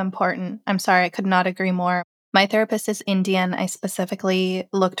so important. I'm sorry, I could not agree more. My therapist is Indian. I specifically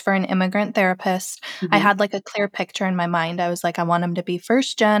looked for an immigrant therapist. I Mhm. had like a clear picture in my mind. I was like, I want him to be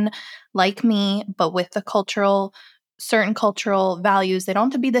first gen like me, but with the certain cultural values. They don't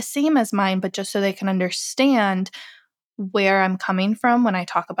have to be the same as mine, but just so they can understand where I'm coming from when I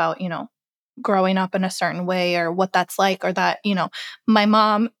talk about, growing up in a certain way or what that's like, or that, my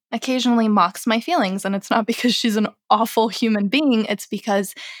mom occasionally mocks my feelings. And it's not because she's an awful human being, it's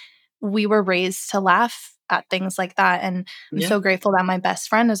because we were raised to laugh at things like that. And I'm Yeah. so grateful that my best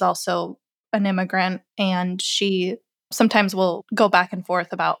friend is also an immigrant, and she sometimes will go back and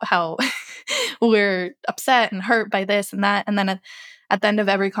forth about how we're upset and hurt by this and that. And then at the end of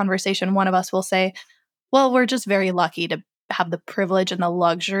every conversation, one of us will say, well, we're just very lucky to have the privilege and the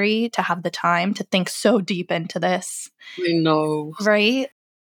luxury to have the time to think so deep into this, I know. right?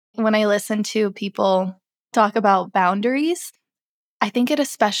 When I listen to people talk about boundaries, I think it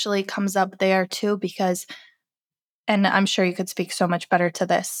especially comes up there too, because, and I'm sure you could speak so much better to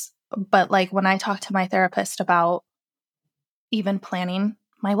this, but like when I talk to my therapist about even planning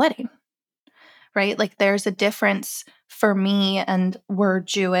my wedding, right? Like there's a difference for me, and we're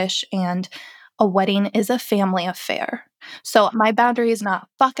Jewish, and a wedding is a family affair. So my boundary is not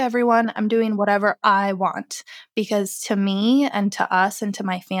fuck everyone. I'm doing whatever I want, because to me and to us and to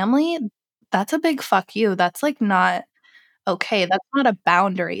my family, that's a big fuck you. That's like not okay. That's not a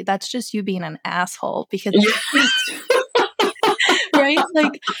boundary. That's just you being an asshole because Yes. right?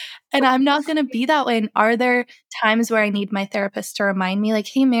 Like, and I'm not gonna be that way. And are there times where I need my therapist to remind me, like,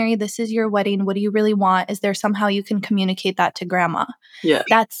 "Hey, Mary, this is your wedding. What do you really want? Is there somehow you can communicate that to grandma?" Yeah.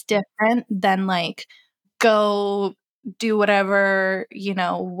 That's different than, like, go do whatever,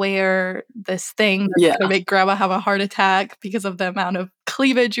 wear this thing that's Yeah. gonna make grandma have a heart attack because of the amount of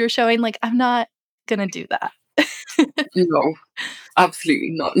cleavage you're showing. Like, I'm not gonna do that. No, absolutely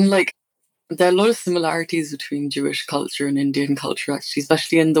not. And like, there are a lot of similarities between Jewish culture and Indian culture, actually,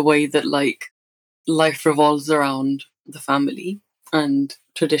 especially in the way that like life revolves around the family and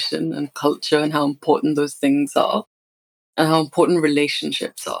tradition and culture and how important those things are and how important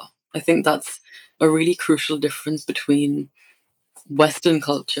relationships are. I think that's a really crucial difference between Western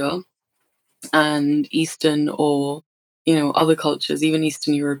culture and Eastern or, other cultures, even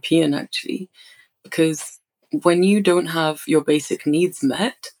Eastern European, actually, because when you don't have your basic needs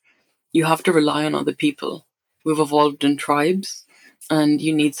met, you have to rely on other people. We've evolved in tribes and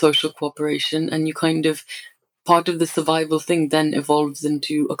you need social cooperation, and you kind of part of the survival thing then evolves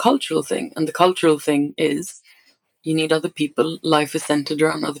into a cultural thing. And the cultural thing is you need other people, life is centered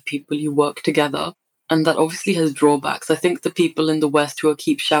around other people, you work together. And that obviously has drawbacks. I think the people in the West who are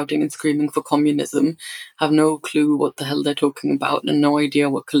keep shouting and screaming for communism have no clue what the hell they're talking about and no idea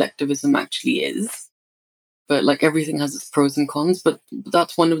what collectivism actually is. But like everything has its pros and cons, but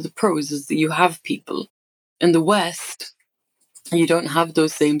that's one of the pros is that you have people. In the West, you don't have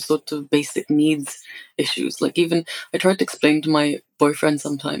those same sort of basic needs issues. Like even I try to explain to my boyfriend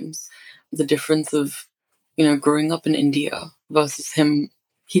sometimes the difference of, growing up in India versus him.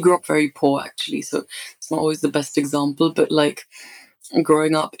 He grew up very poor actually, so it's not always the best example, but like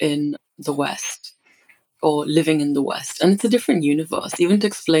growing up in the West or living in the West. And it's a different universe. Even to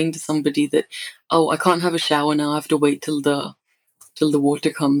explain to somebody that, oh, I can't have a shower now, I have to wait till the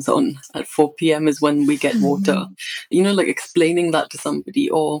water comes on at 4 p.m. is when we get water. Like explaining that to somebody,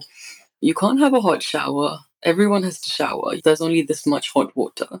 or you can't have a hot shower. Everyone has to shower. There's only this much hot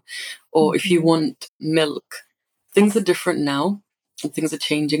water. Or if you Mhm. want milk, things are different now. And things are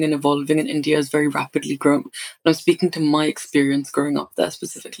changing and evolving, and India is very rapidly growing. And I'm speaking to my experience growing up there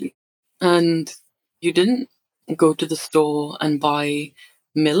specifically. And you didn't go to the store and buy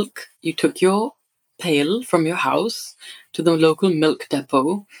milk. You took your pail from your house to the local milk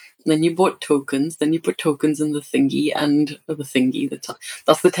depot. Then you bought tokens. Then you put tokens in the thingy and the thingy.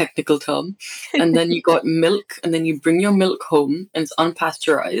 That's the technical term. And then you got milk. And then you bring your milk home, and it's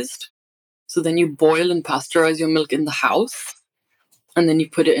unpasteurized. So then you boil and pasteurize your milk in the house. and then you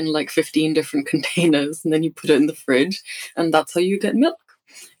put it in like 15 different containers, and then you put it in the fridge, and that's how you get milk.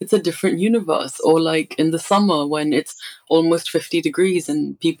 It's a different universe. Or like in the summer when it's almost 50 degrees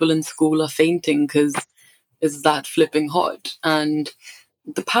and people in school are fainting because it's that flipping hot, and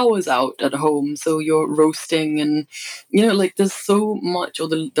the power's out at home, so you're roasting, and like there's so much. Or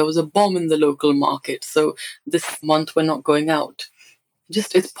there was a bomb in the local market, so this month we're not going out.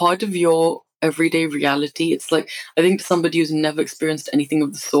 Just, it's part of your everyday reality. It's like, I think to somebody who's never experienced anything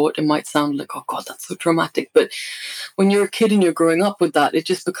of the sort, it might sound like, oh God, that's so traumatic. But when you're a kid and you're growing up with that, it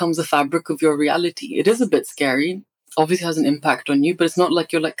just becomes a fabric of your reality. It is a bit scary. Obviously has an impact on you, but it's not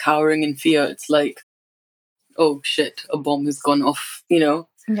like you're like cowering in fear. It's like, oh shit, a bomb has gone off,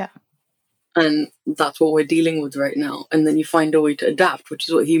 Yeah. And that's what we're dealing with right now. And then you find a way to adapt, which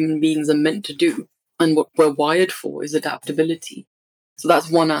is what human beings are meant to do. And what we're wired for is adaptability. So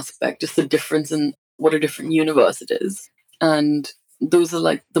that's one aspect, just the difference in what a different universe it is. And those are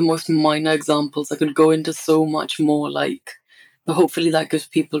like the most minor examples. I could go into so much more, like, but hopefully that gives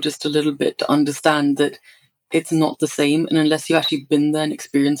people just a little bit to understand that it's not the same. And unless you actually been there and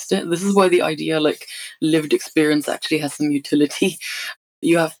experienced it, this is why the idea like lived experience actually has some utility.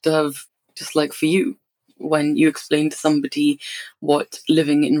 You have to have, just like for you, when you explain to somebody what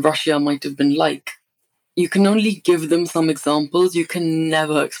living in Russia might have been like, you can only give them some examples. You can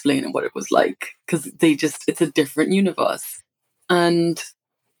never explain what it was like because it's a different universe. And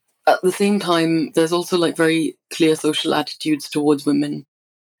at the same time, there's also like very clear social attitudes towards women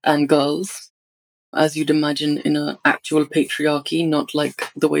and girls, as you'd imagine in an actual patriarchy, not like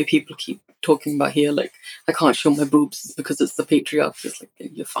the way people keep talking about here, like, I can't show my boobs because it's the patriarchy. It's like,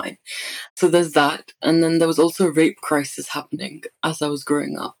 you're fine. So there's that. And then there was also a rape crisis happening as I was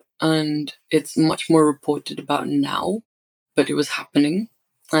growing up. And it's much more reported about now, but it was happening.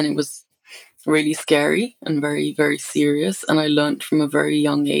 And it was really scary and very, very serious. And I learned from a very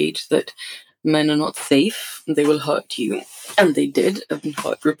young age that men are not safe. They will hurt you. And they did. I've been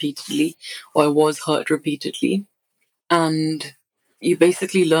hurt repeatedly, or I was hurt repeatedly. And you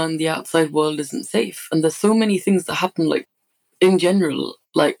basically learn the outside world isn't safe. And there's so many things that happen, like, in general,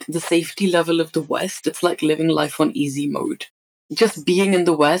 like the safety level of the West, it's like living life on easy mode. Just being in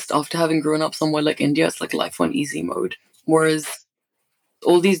the West after having grown up somewhere like India, it's like life on easy mode. Whereas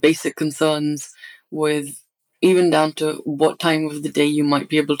all these basic concerns with even down to what time of the day you might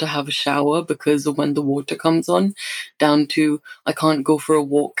be able to have a shower because of when the water comes on, down to I can't go for a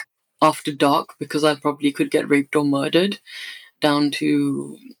walk after dark because I probably could get raped or murdered, down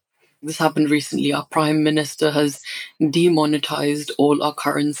to this happened recently. Our prime minister has demonetized all our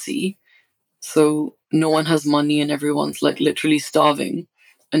currency. So no one has money and everyone's like literally starving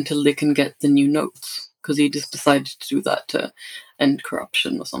until they can get the new notes because he just decided to do that to end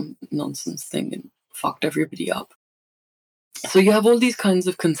corruption or some nonsense thing and fucked everybody up. So you have all these kinds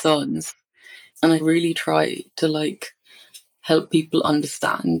of concerns, and I really try to like help people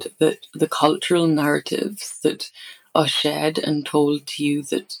understand that the cultural narratives that are shared and told to you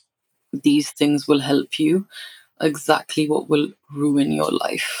that these things will help you are exactly what will ruin your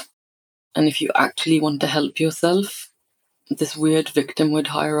life. And if you actually want to help yourself, this weird victimhood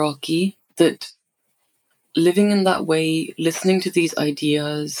hierarchy, that living in that way, listening to these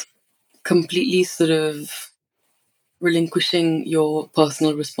ideas, completely sort of relinquishing your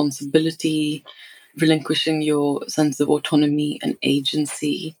personal responsibility, relinquishing your sense of autonomy and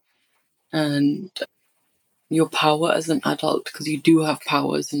agency, and your power as an adult, because you do have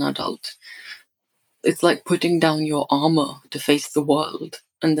power as an adult. It's like putting down your armor to face the world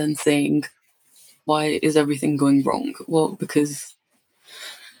and then saying, why is everything going wrong? Well, because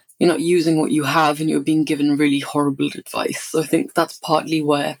you're not using what you have and you're being given really horrible advice. So I think that's partly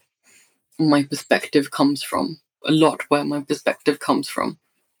where my perspective comes from, a lot where my perspective comes from,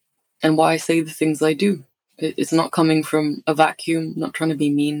 and why I say the things I do. It's not coming from a vacuum, not trying to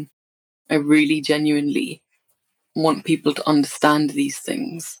be mean. I really genuinely want people to understand these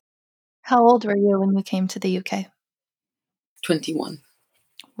things. How old were you when you came to the UK? 21.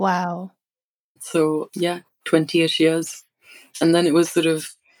 Wow. So yeah, 20-ish years. And then it was sort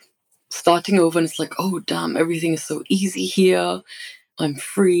of starting over, and it's like, oh damn, everything is so easy here. I'm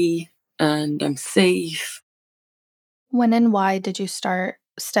free and I'm safe. When and why did you start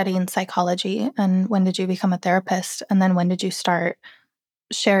studying psychology? And when did you become a therapist? And then when did you start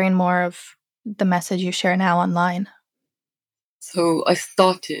sharing more of the message you share now online? So I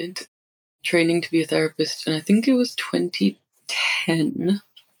started training to be a therapist, and I think it was 2010.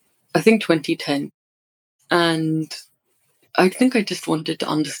 I think 2010. And I think I just wanted to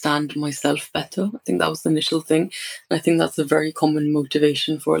understand myself better. I think that was the initial thing. And I think that's a very common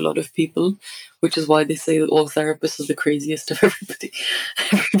motivation for a lot of people, which is why they say that all therapists are the craziest of everybody.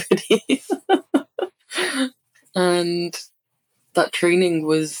 Everybody. And that training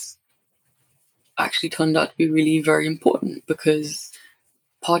was actually turned out to be really very important because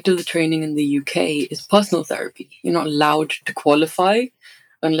part of the training in the UK is personal therapy. You're not allowed to qualify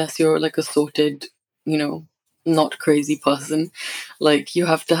unless you're like a sorted, you know, not crazy person. Like you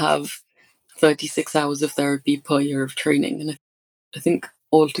have to have 36 hours of therapy per year of training. And I think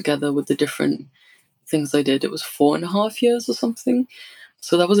altogether with the different things I did, it was 4.5 years or something.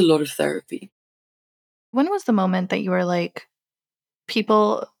 So that was a lot of therapy. When was the moment that you were like,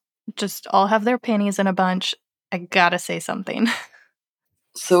 people just all have their panties in a bunch? I gotta say something.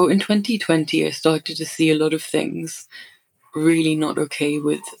 So in 2020, I started to see a lot of things really not okay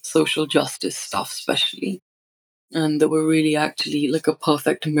with social justice stuff, especially. And that were really actually like a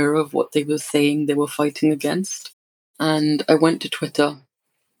perfect mirror of what they were saying they were fighting against. And I went to Twitter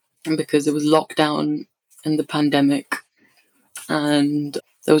because it was lockdown in the pandemic and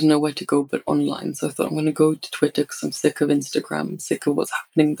there was nowhere to go but online. So I thought I'm going to go to Twitter because I'm sick of Instagram, I'm sick of what's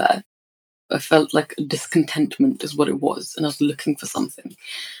happening there. I felt like discontentment is what it was, and I was looking for something.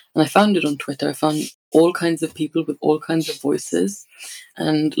 And I found it on Twitter. I found all kinds of people with all kinds of voices,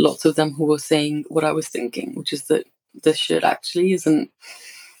 and lots of them who were saying what I was thinking, which is that this shit actually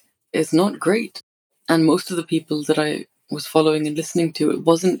is not great. And most of the people that I was following and listening to, it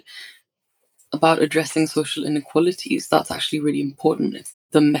wasn't about addressing social inequalities. That's actually really important. It's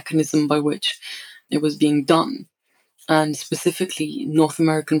the mechanism by which it was being done. And specifically North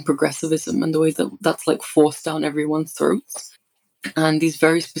American progressivism and the way that that's like forced down everyone's throats. And these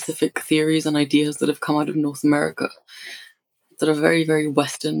very specific theories and ideas that have come out of North America that are very, very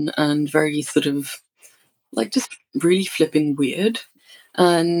Western and very sort of like just really flipping weird.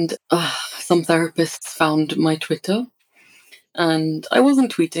 And some therapists found my Twitter, and I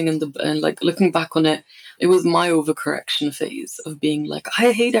wasn't tweeting and like looking back on it, it was my overcorrection phase of being like,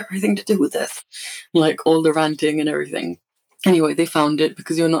 I hate everything to do with this, like all the ranting and everything. Anyway, they found it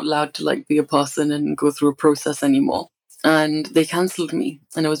because you're not allowed to like be a person and go through a process anymore. And they cancelled me,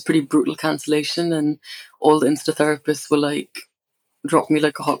 and it was pretty brutal cancellation. And all the Insta therapists were like, dropped me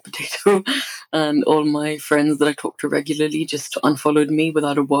like a hot potato. And all my friends that I talked to regularly just unfollowed me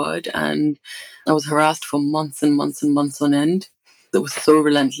without a word. And I was harassed for months and months and months on end. It was so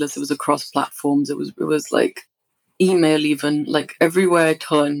relentless. It was across platforms. It was like email even. Like everywhere I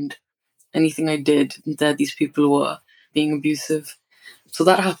turned, anything I did, there these people were being abusive. So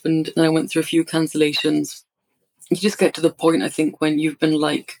that happened, and I went through a few cancellations. You just get to the point, I think, when you've been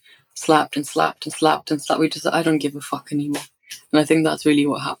like slapped and slapped and slapped and slapped. We just, I don't give a fuck anymore. And I think that's really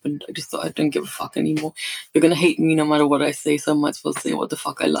what happened. I just thought I don't give a fuck anymore. You're gonna hate me no matter what I say, so I might as well say what the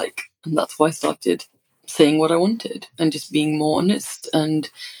fuck I like. And that's why I started saying what I wanted and just being more honest. And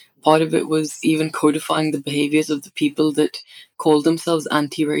part of it was even codifying the behaviors of the people that call themselves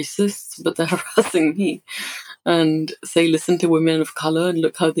anti-racists, but they're harassing me. And say, listen to women of color and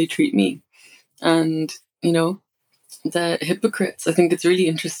look how they treat me. And, you know, they're hypocrites. I think it's really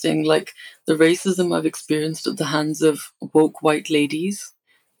interesting. Like the racism I've experienced at the hands of woke white ladies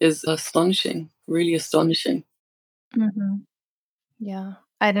is astonishing, really astonishing. Mhm. Yeah.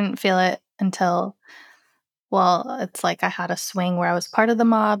 I didn't feel it until, well, it's like I had a swing where I was part of the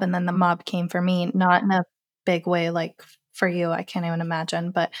mob and then the mob came for me, not in a big way like for you, I can't even imagine,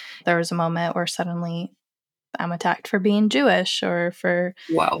 but there was a moment where suddenly I'm attacked for being Jewish or for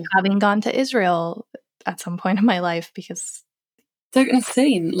Wow. having gone to Israel at some point in my life because They're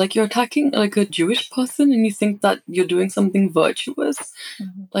insane. Like you're attacking like a Jewish person and you think that you're doing something virtuous.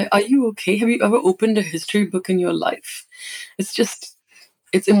 Mhm. Like, are you okay? Have you ever opened a history book in your life? It's just,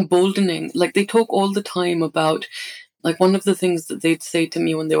 it's emboldening. Like they talk all the time about, like one of the things that they'd say to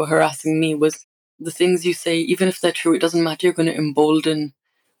me when they were harassing me was, the things you say, even if they're true, it doesn't matter, you're going to embolden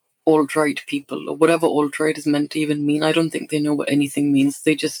alt-right people, or whatever alt-right is meant to even mean. I don't think they know what anything means.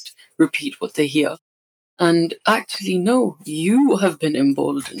 They just repeat what they hear. And actually, no, you have been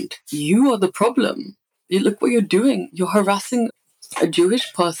emboldened. You are the problem. Look what you're doing. You're harassing a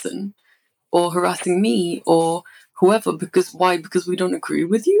Jewish person or harassing me or whoever because why? Because we don't agree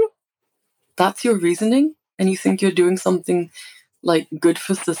with you? That's your reasoning? And you think you're doing something like good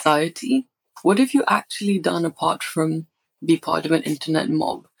for society? What have you actually done apart from be part of an internet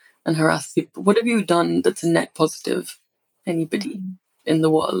mob and harass people? What have you done that's a net positive? Anybody Mhm. in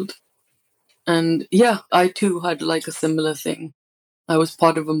the world? And yeah, I too had like a similar thing. I was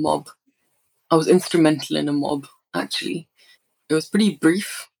part of a mob. I was instrumental in a mob, actually. It was pretty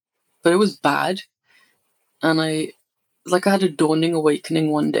brief, but it was bad. And I like I had a dawning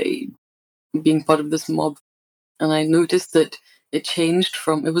awakening one day being part of this mob, and I noticed that it changed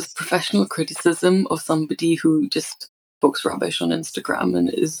from, it was professional criticism of somebody who just talks rubbish on Instagram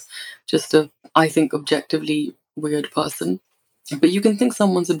and is just a, I think, objectively weird person. But you can think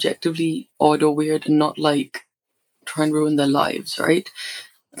someone's objectively odd or weird and not like try and ruin their lives, right?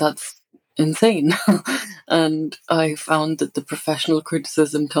 That's insane. And I found that the professional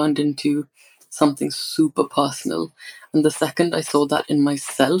criticism turned into something super personal. And the second I saw that in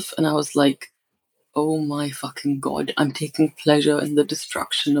myself, and I was like, oh my fucking God, I'm taking pleasure in the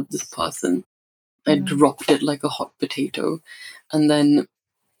destruction of this person. I dropped it like a hot potato. And then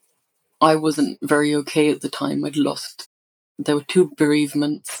I wasn't very okay at the time. There were 2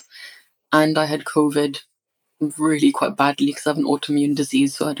 bereavements, and I had COVID really quite badly because I have an autoimmune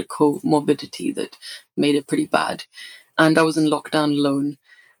disease, so I had a comorbidity that made it pretty bad. And I was in lockdown alone.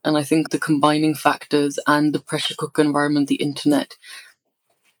 And I think the combining factors and the pressure cooker environment, the internet,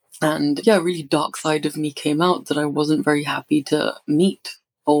 and yeah, a really dark side of me came out that I wasn't very happy to meet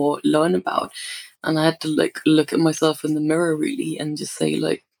or learn about. And I had to like look at myself in the mirror really and just say,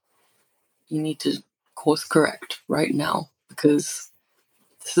 like, you need to course correct right now because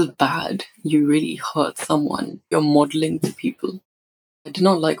this is bad. You really hurt someone. You're modeling to people. I did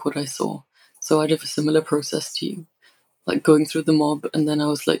not like what I saw. So I did a similar process to you, like going through the mob. And then I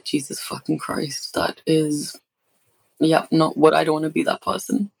was like, Jesus fucking Christ, that is, yeah, not what I don't want to be that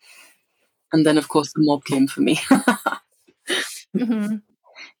person. And then, of course, the mob came for me. Mm-hmm.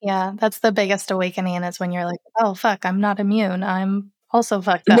 Yeah, that's the biggest awakening is when you're like, oh, fuck, I'm not immune. I'm also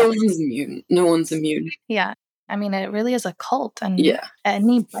fucked No up. one's immune. No one's immune. Yeah. I mean, it really is a cult, and Yeah.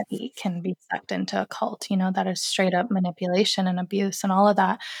 anybody can be sucked into a cult, that is straight up manipulation and abuse and all of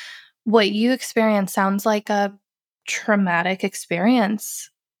that. What you experienced sounds like a traumatic experience.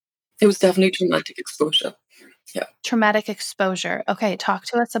 It was definitely traumatic exposure. Yeah. Traumatic exposure. Okay, talk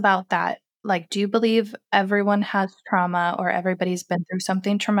to us about that. Like, do you believe everyone has trauma or everybody's been through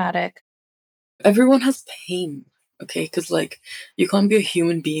something traumatic? Everyone has pain, okay? Because, like, you can't be a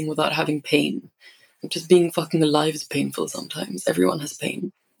human being without having pain. Just being fucking alive is painful sometimes. Everyone has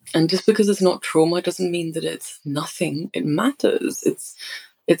pain. And just because it's not trauma doesn't mean that it's nothing. It matters.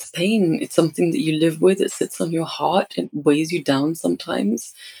 It's pain. It's something that you live with. It sits on your heart. It weighs you down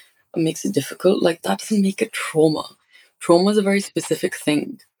sometimes. It makes it difficult. Like, that doesn't make it trauma. Trauma is a very specific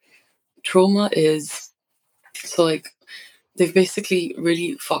thing. Trauma is, so like, they've basically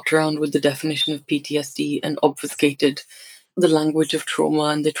really fucked around with the definition of PTSD and obfuscated the language of trauma,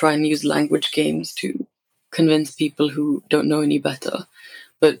 and they try and use language games to convince people who don't know any better.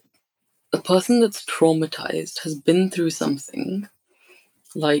 But a person that's traumatized has been through something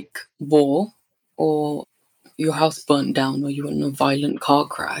like war, or your house burnt down, or you were in a violent car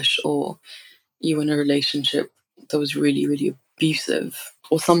crash, or you were in a relationship that was really, really abusive,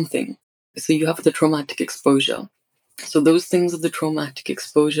 or something. So you have the traumatic exposure. So those things are the traumatic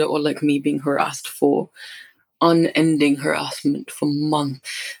exposure, or like me being harassed for unending harassment for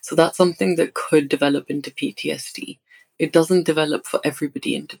months. So that's something that could develop into PTSD. It doesn't develop for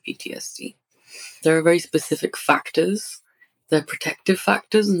everybody into PTSD. There are very specific factors. They're protective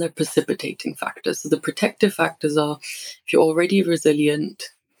factors and they're precipitating factors. So the protective factors are if you're already resilient,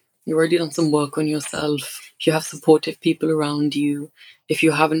 you've already done some work on yourself, if you have supportive people around you, if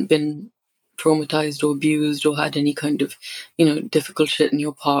you haven't been traumatized or abused or had any kind of, difficult shit in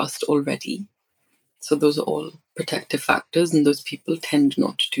your past already. So those are all protective factors, and those people tend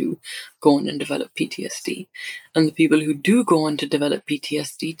not to go on and develop PTSD. And the people who do go on to develop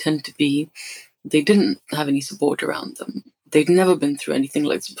PTSD tend to be, they didn't have any support around them. They'd never been through anything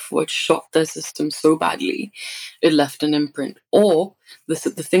like this before. It shocked their system so badly, it left an imprint. Or the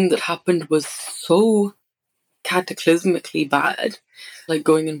thing that happened was so cataclysmically bad, like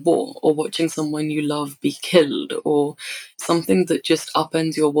going in war or watching someone you love be killed, or something that just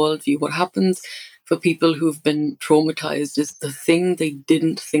upends your worldview. What happens for people who've been traumatized is the thing they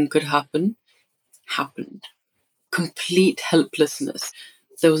didn't think could happen happened. Complete helplessness.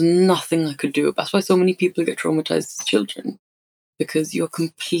 There was nothing I could do. That's why so many people get traumatized as children, because you're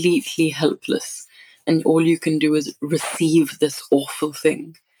completely helpless and all you can do is receive this awful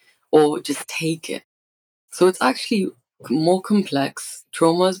thing or just take it. So it's actually more complex.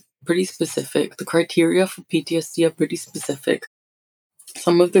 Trauma is pretty specific. The criteria for PTSD are pretty specific.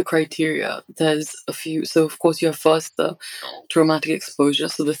 Some of the criteria, there's a few. So, of course, you have first the traumatic exposure,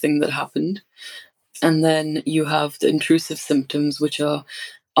 so the thing that happened. And then you have the intrusive symptoms, which are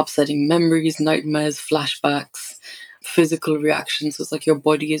upsetting memories, nightmares, flashbacks, physical reactions. So it's like your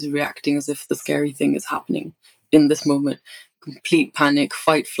body is reacting as if the scary thing is happening in this moment. Complete panic,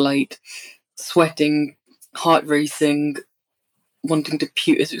 fight, flight, sweating, heart racing, wanting to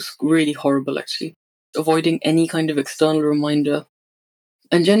puke. It's just really horrible, actually. Avoiding any kind of external reminder.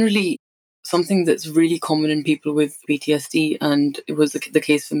 And generally, something that's really common in people with PTSD, and it was the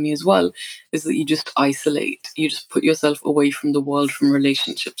case for me as well, is that you just isolate. You just put yourself away from the world, from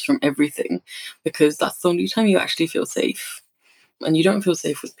relationships, from everything, because that's the only time you actually feel safe. And you don't feel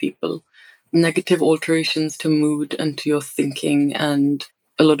safe with people. Negative alterations to mood and to your thinking, and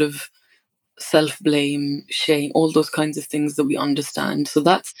a lot of self blame, shame, all those kinds of things that we understand. So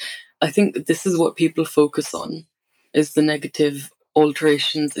I think this is what people focus on, is the negative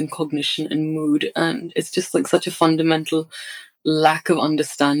alterations in cognition and mood. And it's just like such a fundamental lack of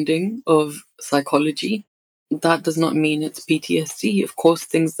understanding of psychology. That does not mean it's PTSD. Of course,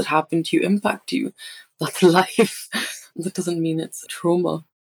 things that happen to you impact you. That's life. That doesn't mean it's trauma.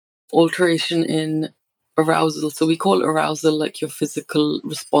 Alteration in arousal. So we call arousal like your physical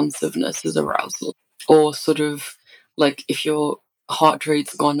responsiveness is arousal. Or sort of like if your heart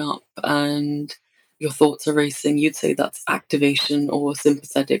rate's gone up and your thoughts are racing, you'd say that's activation or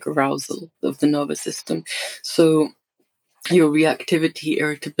sympathetic arousal of the nervous system. So your reactivity,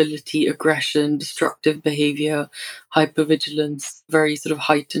 irritability, aggression, destructive behavior, hypervigilance, very sort of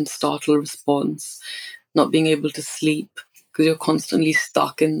heightened startle response, not being able to sleep because you're constantly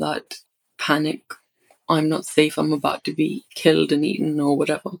stuck in that panic. I'm not safe, I'm about to be killed and eaten or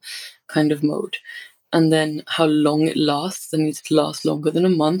whatever kind of mode. And then how long it lasts, and needs to last longer than a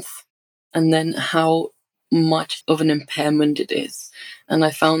month. And then how much of an impairment it is. And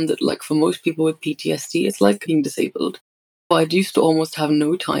I found that, like, for most people with PTSD, it's like being disabled. But I used to almost have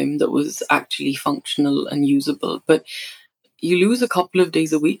no time that was actually functional and usable. But you lose a couple of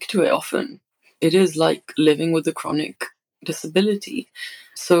days a week to it often. It is like living with a chronic disability.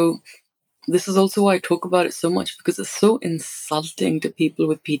 So this is also why I talk about it so much, because it's so insulting to people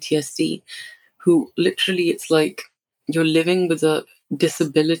with PTSD who literally, it's like you're living with a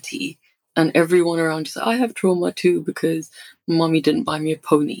disability and everyone around you says, I have trauma too because mommy didn't buy me a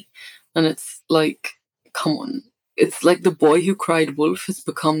pony. And it's like, come on. It's like the boy who cried wolf has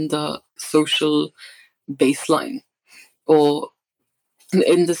become the social baseline, or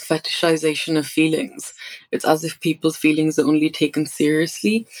in this fetishization of feelings. It's as if people's feelings are only taken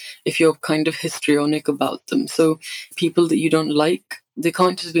seriously if you're kind of histrionic about them. So people that you don't like, they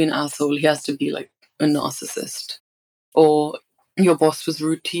can't just be an asshole. He has to be like a narcissist. Or your boss was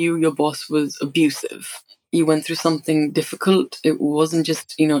rude to you, your boss was abusive. You went through something difficult. It wasn't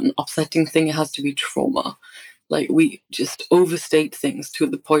just, an upsetting thing. It has to be trauma. Like, we just overstate things to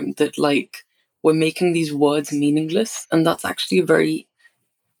the point that, like, we're making these words meaningless. And that's actually a very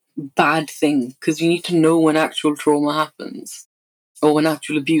bad thing, because you need to know when actual trauma happens, or when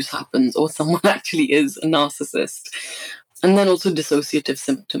actual abuse happens, or someone actually is a narcissist. And then also dissociative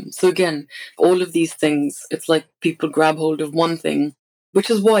symptoms. So again, all of these things, it's like people grab hold of one thing, which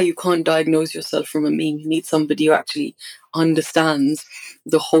is why you can't diagnose yourself from a meme. You need somebody who actually understands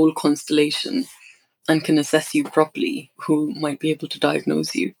the whole constellation and can assess you properly, who might be able to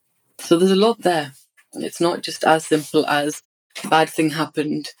diagnose you. So there's a lot there. It's not just as simple as bad thing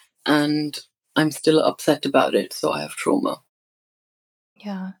happened and I'm still upset about it, so I have trauma.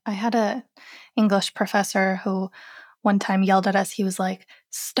 Yeah, I had a English professor who one time yelled at us. He was like,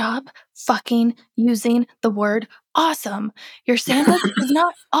 "Stop fucking using the word awesome. Your sandwich is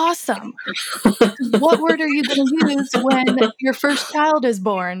not awesome. What word are you going to use when your first child is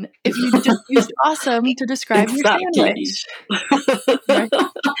born if you just used awesome to describe your Exactly. sandwich?" Right?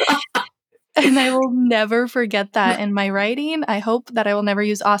 And I will never forget that in my writing. I hope that I will never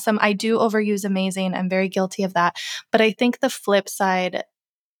use awesome. I do overuse amazing. I'm very guilty of that. But I think the flip side,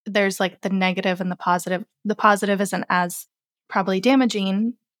 there's like the negative and the positive. The positive isn't as probably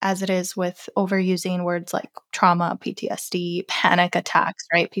damaging as it is with overusing words like trauma, PTSD, panic attacks,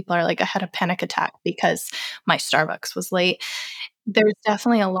 right? People are like, I had a panic attack because my Starbucks was late. There's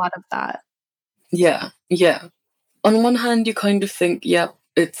definitely a lot of that. Yeah. On one hand, you kind of think, yeah,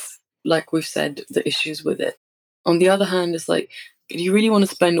 it's like we've said, the issues with it. On the other hand, it's like, do you really want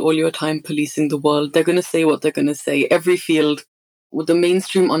to spend all your time policing the world? They're going to say what they're going to say. Every field with the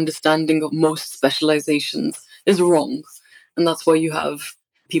mainstream understanding of most specializations is wrong. And that's why you have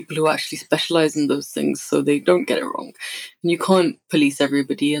people who actually specialize in those things so they don't get it wrong. And you can't police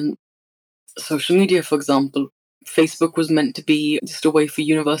everybody. And social media, for example, Facebook was meant to be just a way for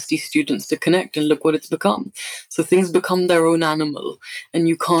university students to connect, and look what it's become. So things become their own animal, and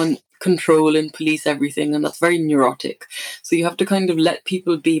you can't control and police everything, and that's very neurotic. So you have to kind of let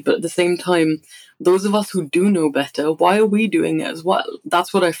people be, but at the same time, those of us who do know better, why are we doing it as well?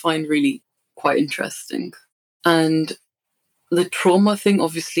 That's what I find really quite interesting. And The trauma thing,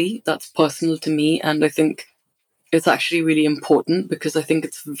 obviously, that's personal to me. And I think it's actually really important because I think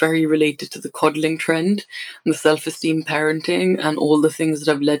it's very related to the coddling trend and the self-esteem parenting and all the things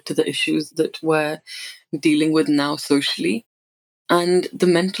that have led to the issues that we're dealing with now socially. And the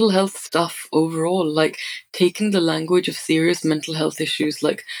mental health stuff overall, like taking the language of serious mental health issues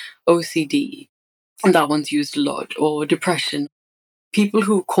like OCD, and that one's used a lot, or depression. People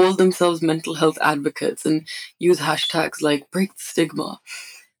who call themselves mental health advocates and use hashtags like break the stigma,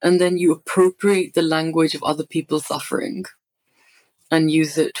 and then you appropriate the language of other people's suffering and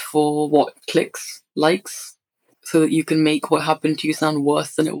use it for what? Clicks, likes, so that you can make what happened to you sound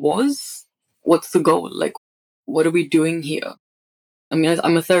worse than it was? What's the goal? Like, what are we doing here? I mean,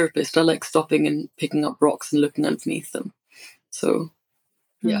 I'm a therapist. I like stopping and picking up rocks and looking underneath them. So,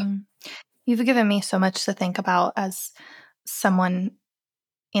 yeah. You've given me so much to think about as someone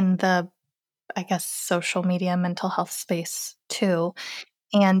in the, I guess, social media mental health space too.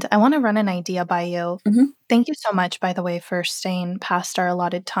 And I want to run an idea by you. Mm-hmm. Thank you so much, by the way, for staying past our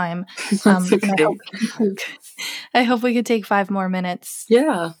allotted time. That's And okay. I hope we could take 5 more minutes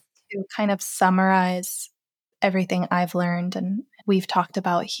Yeah. to kind of summarize everything I've learned and we've talked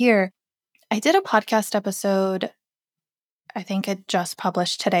about here. I did a podcast episode, I think it just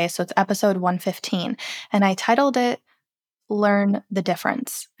published today, so it's episode 115, and I titled it Learn the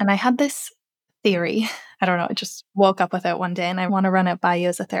Difference. And I had this theory. I don't know, I just woke up with it one day and I want to run it by you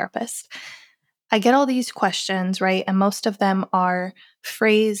as a therapist. I get all these questions, right? And most of them are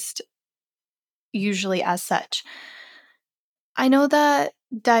phrased usually as such. I know that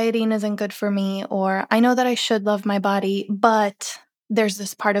dieting isn't good for me, or I know that I should love my body, but there's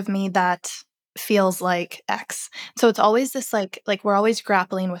this part of me that feels like X. So it's always this like we're always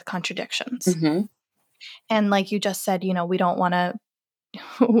grappling with contradictions. Mm-hmm. And like you just said, we don't want to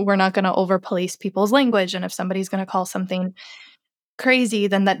we're not going to over police people's language, and if somebody's going to call something crazy,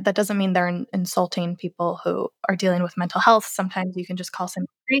 then that doesn't mean they're insulting people who are dealing with mental health. Sometimes you can just call something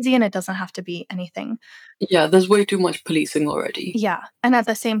crazy and it doesn't have to be anything. Yeah, there's way too much policing already. Yeah. And at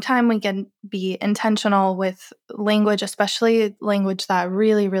the same time, we can be intentional with language, especially language that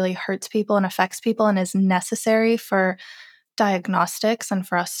really, really hurts people and affects people and is necessary for diagnostics and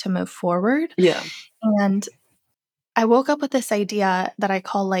for us to move forward. Yeah. And I woke up with this idea that I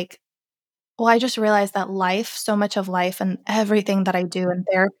call I just realized that so much of life and everything that I do in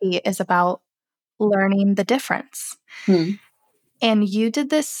therapy is about learning the difference. Hmm. And you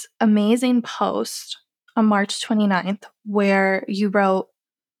did this amazing post on March 29th where you wrote,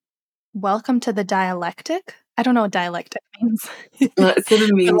 "Welcome to the dialectic." I don't know what dialectic means. It sort of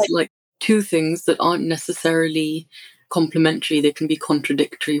But means like two things that aren't necessarily complementary. They can be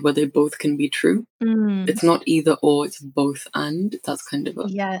contradictory, where they both can be true. It's not either or, it's both and. That's kind of a...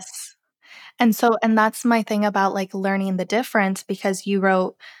 Yes. And that's my thing about learning the difference, because you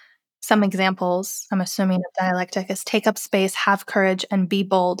wrote some examples, I'm assuming, of dialectic is take up space, have courage, and be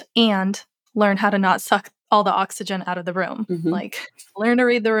bold, and learn how to not suck all the oxygen out of the room. Mhm. Like, learn to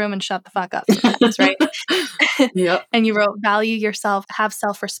read the room and shut the fuck up sometimes, right? Yep. And you wrote, value yourself, have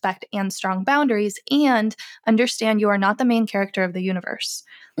self-respect and strong boundaries, and understand you are not the main character of the universe.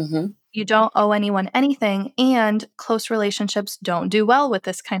 Mhm. You don't owe anyone anything, and close relationships don't do well with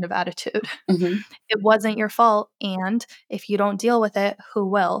this kind of attitude. Mhm. It wasn't your fault, and if you don't deal with it, who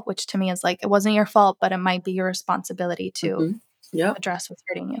will? Which to me is like, it wasn't your fault, but it might be your responsibility to Mhm. Yep. address what's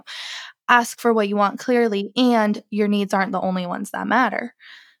hurting you. Ask for what you want clearly, and your needs aren't the only ones that matter.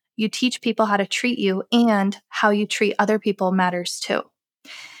 You teach people how to treat you, and how you treat other people matters too.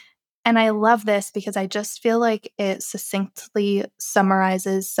 And I love this because I just feel like it succinctly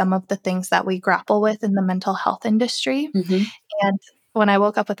summarizes some of the things that we grapple with in the mental health industry. Mhm. And when I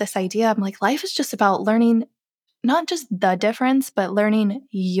woke up with this idea, I'm like, life is just about learning not just the difference, but learning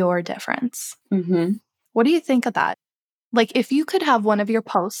your difference. Mhm. What do you think of that? Like, if you could have one of your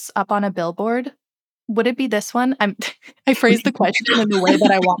posts up on a billboard, would it be this one? I phrased the question in the way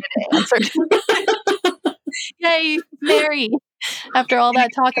that I wanted it answered. Yay, Mary, after all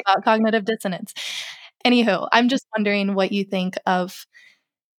that talk about cognitive dissonance. Anywho, I'm just wondering what you think of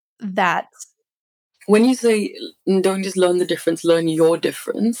that. When you say don't just learn the difference, learn your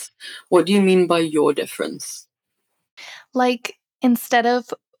difference, what do you mean by your difference? Like, instead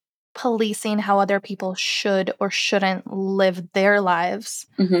of policing how other people should or shouldn't live their lives,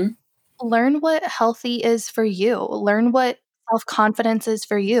 Mhm. learn what healthy is for you. Learn what self-confidence is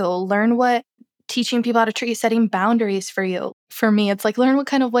for you. Learn what teaching people how to treat you, setting boundaries for you. For me, it's like learn what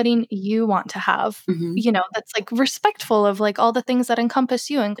kind of wedding you want to have, Hmm. that's like respectful of like all the things that encompass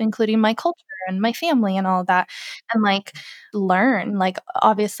you, including my culture and my family and all of that. And like learn, like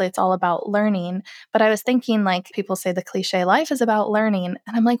obviously it's all about learning. But I was thinking like people say the cliche life is about learning.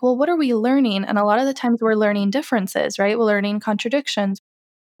 And I'm like, well, what are we learning? And a lot of the times we're learning differences, right? We're learning contradictions.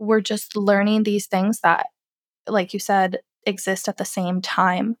 We're just learning these things that, like you said, exist at the same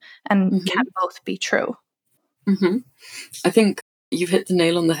time and can Hmm. both be true. Hmm. I think you've hit the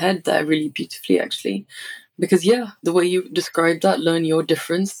nail on the head there really beautifully, actually. Because, yeah, the way you described that, learn your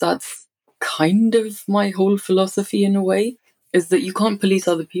difference, that's kind of my whole philosophy in a way, is that you can't police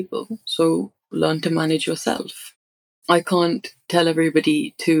other people. So learn to manage yourself. I can't tell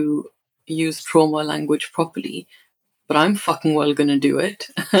everybody to use trauma language properly, but I'm fucking well gonna do it.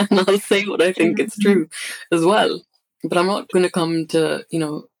 And I'll say what I think it's Mhm. true as well. But I'm not gonna come to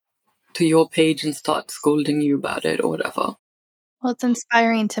your page and start scolding you about it or whatever. Well, it's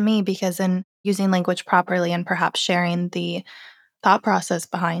inspiring to me because in using language properly and perhaps sharing the thought process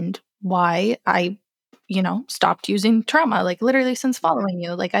behind why I, stopped using trauma, like literally since following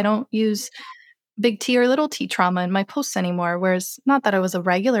you. Like I don't use big T or little t trauma in my posts anymore. Whereas not that it was a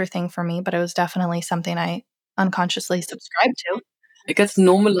regular thing for me, but it was definitely something I unconsciously subscribed to. It gets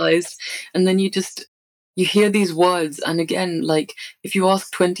normalized, and then you hear these words, and again, like if you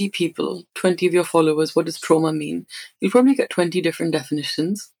ask 20 people, 20 of your followers, what does trauma mean, you'll probably get 20 different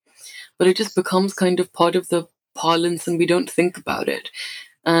definitions, but it just becomes kind of part of the parlance and we don't think about it.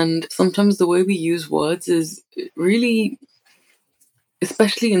 And sometimes the way we use words is really,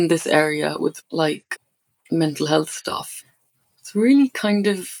 especially in this area with like mental health stuff, it's really kind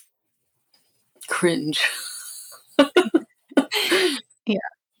of cringe. Yeah.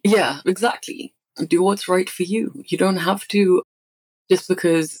 Yeah, exactly. Do what's right for you. You don't have to, just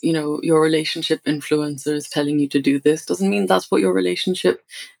because, your relationship influencer is telling you to do this, doesn't mean that's what your relationship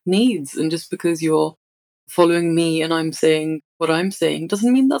needs. And just because you're following me and I'm saying what I'm saying,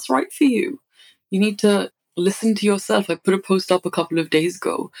 doesn't mean that's right for you. You need to listen to yourself. I put a post up a couple of days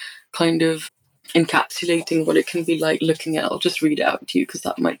ago, kind of encapsulating what it can be like looking at. I'll just read it out to you because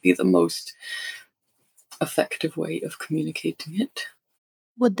that might be the most effective way of communicating it.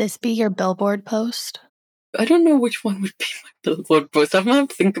 Would this be your billboard post? I don't know which one would be my billboard post. I've not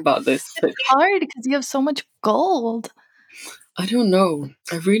to think about this, but It's hard because you have so much gold. I don't know.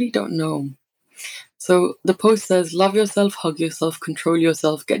 I really don't know. So the post says, love yourself, hug yourself, control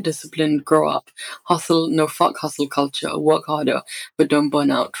yourself, get disciplined, grow up, hustle, no fuck hustle culture, work harder, but don't burn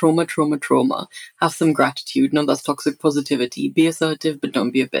out, trauma, trauma, trauma, have some gratitude, no that's toxic positivity, be assertive, but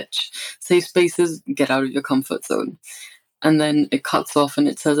don't be a bitch, safe spaces, get out of your comfort zone. And then it cuts off and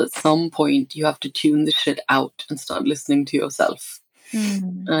it says at some point you have to tune the shit out and start listening to yourself.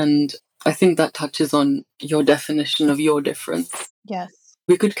 Mm, And I think that touches on your definition of your difference. yes.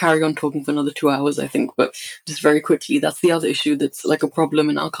 We could carry on talking for another 2 hours, I think, but just very quickly, that's the other issue that's like a problem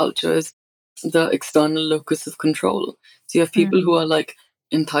in our culture is the external locus of control. So you have people who Mhm. are like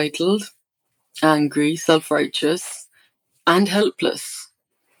entitled, angry, self-righteous, and helpless,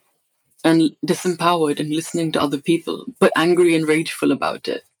 and disempowered and listening to other people, but angry and rageful about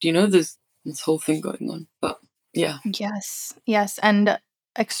it. There's this whole thing going on. But yeah. Yes. Yes. And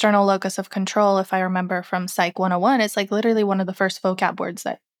external locus of control, if I remember from Psych 101, it's like literally one of the first vocab words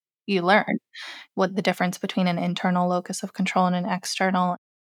that you learn. What the difference between an internal locus of control and an external.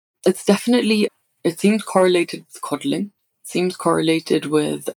 It's definitely, it seems correlated with coddling, seems correlated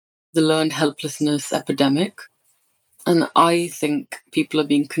with the learned helplessness epidemic. And I think people are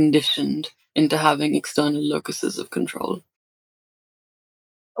being conditioned into having external locuses of control.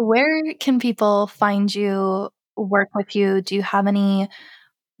 Where can people find you, work with you? Do you have any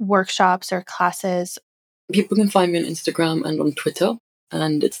workshops or classes? People can find me on Instagram and on Twitter,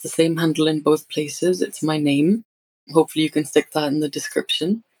 and it's the same handle in both places. It's my name. Hopefully, you can stick that in the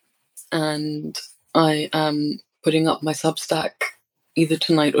description. And I am putting up my Substack either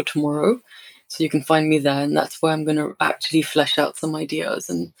tonight or tomorrow. So you can find me there, and that's where I'm going to actually flesh out some ideas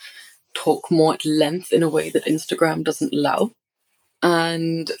and talk more at length in a way that Instagram doesn't allow.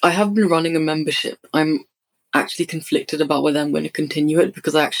 And I have been running a membership. I'm actually conflicted about whether I'm going to continue it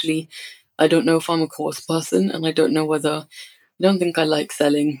because I don't know if I'm a course person, and I don't know whether, I don't think I like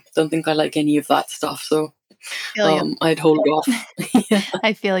selling, don't think I like any of that stuff. So Feel you. I'd hold off. Yeah.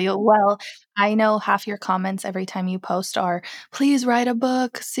 I feel you. Well, I know half your comments every time you post are, "Please write a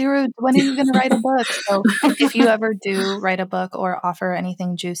book. Siru, when are you gonna write a book?" So, if you ever do write a book or offer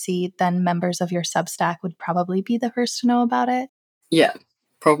anything juicy, then members of your Substack would probably be the first to know about it. Yeah,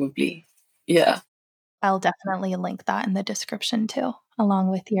 probably. Yeah. I'll definitely link that in the description too, along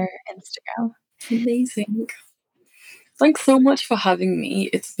with your Instagram. Amazing. Thanks so much for having me.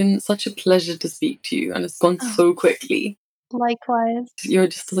 It's been such a pleasure to speak to you, and it's gone Oh, so quickly. likewise. You're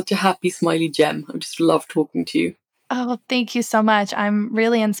just such a happy, smiley gem. I just love talking to you. Oh, thank you so much. I'm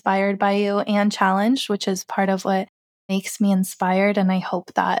really inspired by you and challenged, which is part of what makes me inspired. And I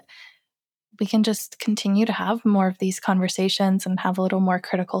hope that we can just continue to have more of these conversations and have a little more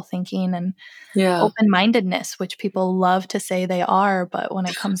critical thinking and Yeah. open-mindedness, which people love to say they are, but when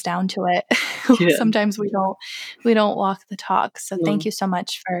it comes down to it, Yeah. sometimes we don't walk the talk. So thank No. you so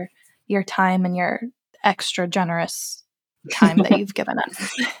much for your time and your extra generous time that you've given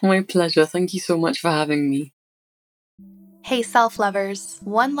us. My pleasure. Thank you so much for having me. Hey, self-lovers.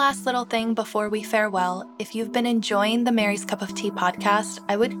 One last little thing before we farewell. If you've been enjoying the Mary's Cup of Tea podcast,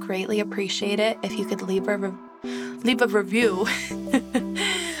 I would greatly appreciate it if you could leave a review.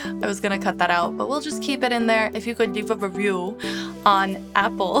 I was going to cut that out, but we'll just keep it in there. If you could leave a review on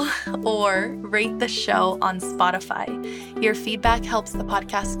Apple or rate the show on Spotify. Your feedback helps the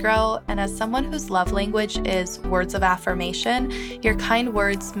podcast grow, and as someone whose love language is words of affirmation, your kind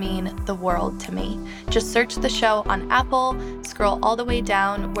words mean the world to me. Just search the show on Apple, scroll all the way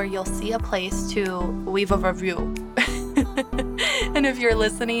down where you'll see a place to leave a review. And if you're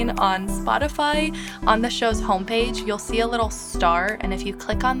listening on Spotify, on the show's homepage, you'll see a little star. And if you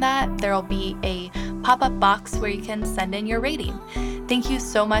click on that, there'll be a pop-up box where you can send in your rating. Thank you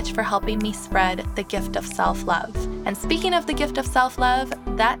so much for helping me spread the gift of self-love. And speaking of the gift of self-love,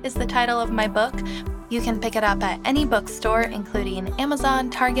 that is the title of my book. You can pick it up at any bookstore, including Amazon,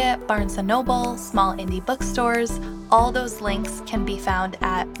 Target, Barnes & Noble, small indie bookstores. All those links can be found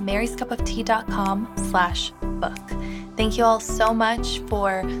at maryscupoftea.com/book. Thank you all so much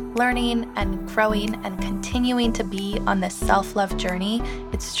for learning and growing and continuing to be on this self-love journey.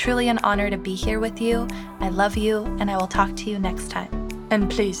 It's truly an honor to be here with you. I love you, and I will talk to you next time.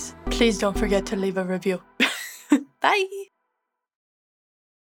 And please don't forget to leave a review. Bye.